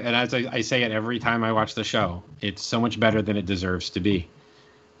 yeah, as I say it every time I watch the show, it's so much better than it deserves to be.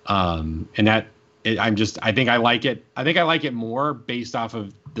 And that I think I like it. I think I like it more based off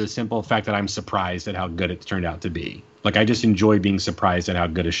of the simple fact that I'm surprised at how good it turned out to be. Like, I just enjoy being surprised at how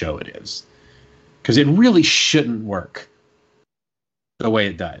good a show it is. Because it really shouldn't work the way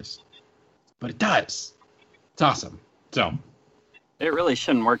it does. But it does. It's awesome. So it really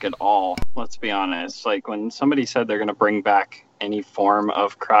shouldn't work at all, let's be honest. Like, when somebody said they're going to bring back any form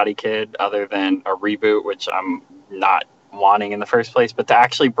of Karate Kid other than a reboot, which I'm not wanting in the first place, but to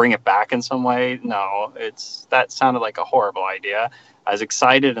actually bring it back in some way, no, that sounded like a horrible idea. I was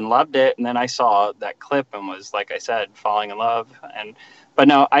excited and loved it, and then I saw that clip and was, like I said, falling in love. But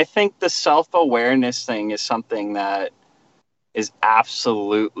no, I think the self-awareness thing is something that is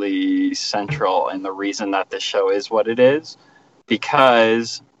absolutely central in the reason that this show is what it is,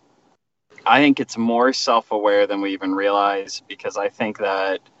 because I think it's more self-aware than we even realize, because I think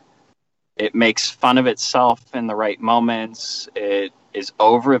that it makes fun of itself in the right moments. It is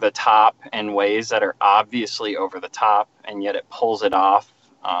over the top in ways that are obviously over the top, and yet it pulls it off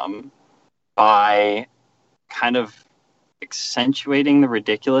by kind of accentuating the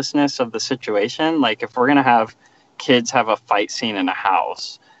ridiculousness of the situation. Like, if we're going to have kids have a fight scene in a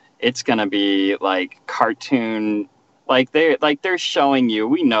house, it's going to be like cartoon, like they're showing you,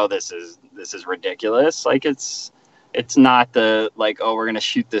 we know this is ridiculous. Like, it's not the, like, oh, we're going to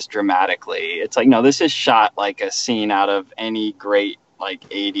shoot this dramatically. It's like, no, this is shot like a scene out of any great, like,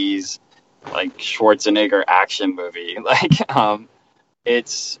 80s, like, Schwarzenegger action movie. Like,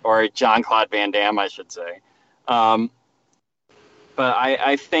 or Jean-Claude Van Damme, I should say. But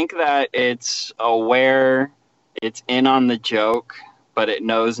I think that it's aware, it's in on the joke, but it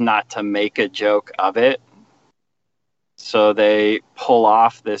knows not to make a joke of it. So they pull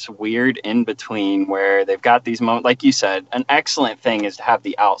off this weird in-between where they've got these moments, like you said, an excellent thing is to have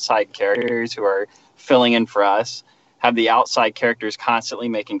the outside characters who are filling in for us, have the outside characters constantly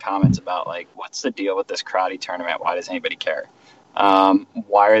making comments about, like, what's the deal with this karate tournament? Why does anybody care?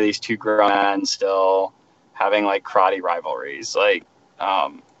 Why are these two grown men still having, like, karate rivalries? Like,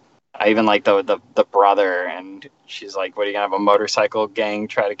 I even like the brother, and she's like, what, are you going to have a motorcycle gang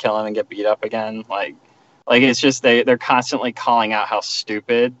try to kill him and get beat up again? Like, it's just they're constantly calling out how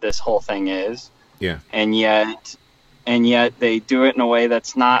stupid this whole thing is. Yeah. And yet they do it in a way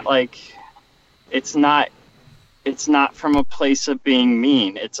that's not like, it's not from a place of being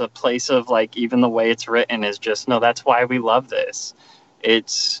mean. It's a place of, like, even the way it's written is just, no, that's why we love this.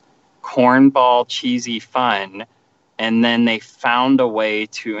 It's cornball cheesy fun, and then they found a way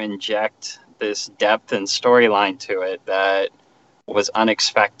to inject this depth and storyline to it that was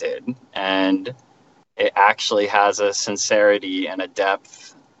unexpected, and it actually has a sincerity and a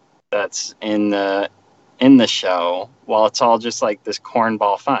depth that's in the show, while it's all just like this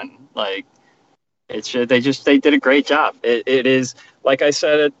cornball fun. Like, they did a great job. It is, like I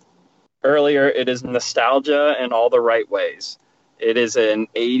said earlier, it is nostalgia in all the right ways. It is an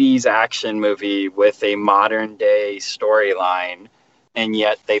 80s action movie with a modern day storyline, and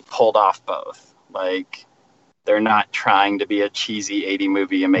yet they pulled off both. Like, they're not trying to be a cheesy 80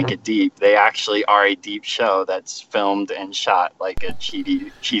 movie and make it deep. They actually are a deep show that's filmed and shot like a cheesy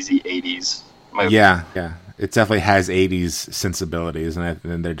 80s movie. Yeah. It definitely has 80s sensibilities,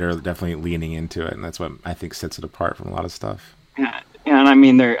 and they're definitely leaning into it, and that's what I think sets it apart from a lot of stuff. Yeah,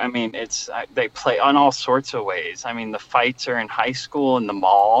 and they play on all sorts of ways. I mean, the fights are in high school in the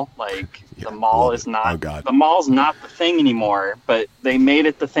mall. Like, the mall is not, the mall's not the thing anymore, but they made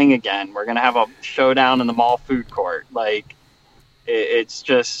it the thing again. We're going to have a showdown in the mall food court. Like,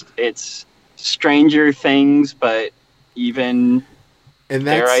 it's Stranger Things, but even,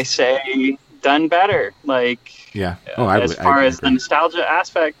 dare I say, done better. Like, yeah. As far as the nostalgia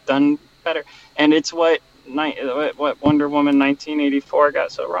aspect, done better. And it's what Wonder Woman 1984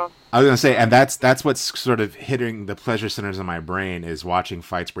 got so wrong. I was gonna say, and that's what's sort of hitting the pleasure centers of my brain, is watching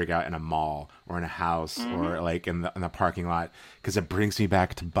fights break out in a mall or in a house or like in the parking lot, because it brings me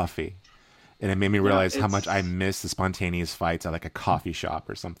back to Buffy. And it made me realize how much I miss the spontaneous fights at like a coffee shop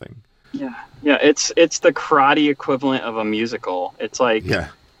or something. Yeah, it's the karate equivalent of a musical. It's like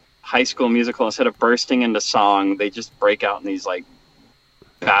High School Musical. Instead of bursting into song, they just break out in these like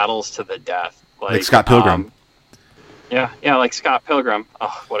battles to the death. Like Scott Pilgrim. Yeah, like Scott Pilgrim.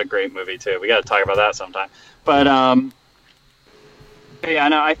 Oh, what a great movie too. We got to talk about that sometime. But yeah,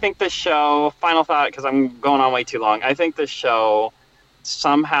 no, I think this show. Final thought, because I'm going on way too long. I think this show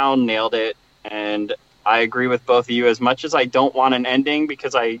somehow nailed it, and I agree with both of you. As much as I don't want an ending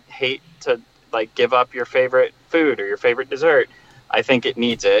because I hate to like give up your favorite food or your favorite dessert, I think it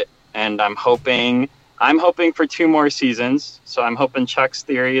needs it, and I'm hoping for 2 more seasons. So I'm hoping Chuck's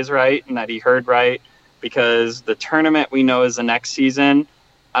theory is right and that he heard right, because the tournament we know is the next season.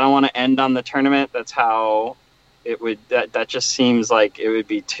 I don't want to end on the tournament. That's how it would. That just seems like it would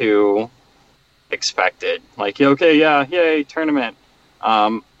be too expected. Like, okay, yeah, yay, tournament.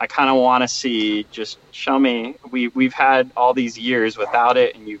 I kind of want to see, just show me, we've had all these years without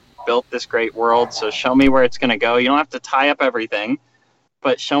it, and you've built this great world, so show me where it's going to go. You don't have to tie up everything,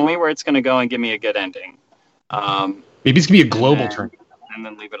 but show me where it's going to go and give me a good ending. Maybe it's going to be a global tournament. And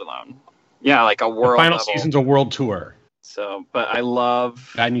then leave it alone. Yeah, like a world The final level. season's a world tour. So, but I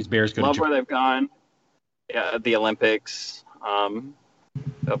love... Bad News Bears go love to where they've gone. Yeah, the Olympics.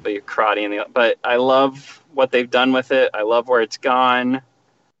 There'll be karate in the... But I love what they've done with it. I love where it's gone.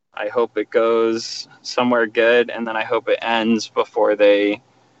 I hope it goes somewhere good, and then I hope it ends before they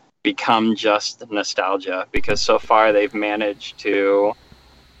become just nostalgia, because so far they've managed to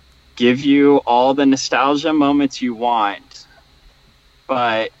give you all the nostalgia moments you want,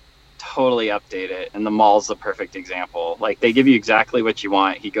 but totally update it. And the mall's the perfect example. Like, they give you exactly what you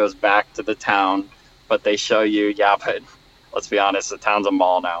want. He goes back to the town, but they show you, but let's be honest, the town's a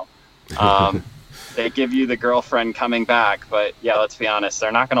mall now. They give you the girlfriend coming back, but let's be honest,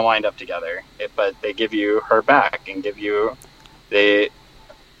 they're not going to wind up together. But they give you her back and give you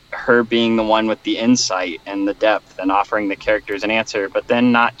her being the one with the insight and the depth and offering the characters an answer, but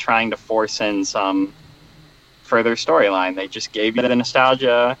then not trying to force in some further storyline. They just gave you the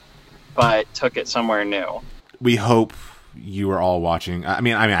nostalgia, but took it somewhere new. We hope you are all watching. I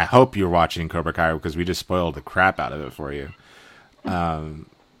mean, I hope you're watching Cobra Kai, because we just spoiled the crap out of it for you.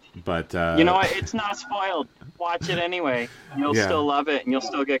 But you know what? It's not spoiled. Watch it anyway. You'll still love it, and you'll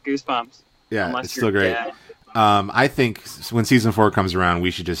still get goosebumps. Yeah, it's still great. Dead. I think when season 4 comes around,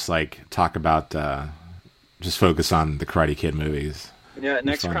 we should just talk about just focus on the Karate Kid movies. Yeah,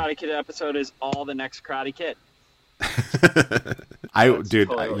 next Karate Kid episode is all the next Karate Kid.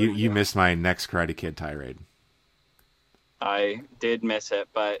 You missed my next Karate Kid tirade. I did miss it,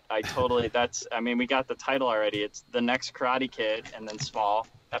 but we got the title already. It's the next Karate Kid, and then small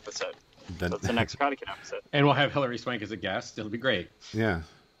episode. So it's the next Karate Kid episode. And we'll have Hilary Swank as a guest. It'll be great. Yeah.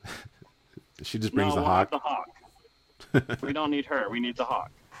 She just brings the Hawk. The Hawk. We don't need her. We need the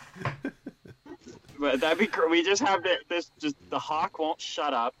Hawk. But that'd be great. We just have the Hawk won't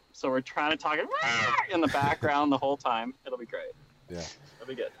shut up, so we're trying to talk in the background the whole time. It'll be great. Yeah. It'll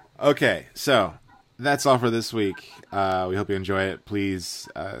be good. Okay, so that's all for this week. We hope you enjoy it. Please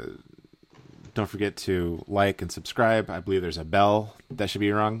don't forget to like and subscribe. I believe there's a bell that should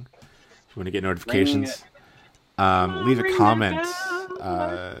be rung if you want to get notifications. Leave a comment.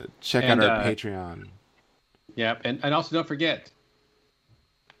 Check out our Patreon. Yeah, and also don't forget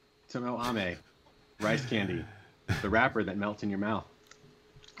Tomo Ame, rice candy, the wrapper that melts in your mouth.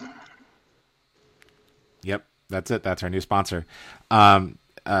 Yep, that's it. That's our new sponsor. Go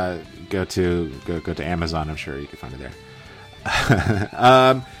to Amazon. I'm sure you can find it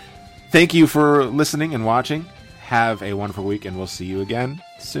there. Thank you for listening and watching. Have a wonderful week, and we'll see you again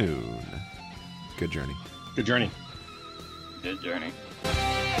soon. Good journey. Good journey. Good journey.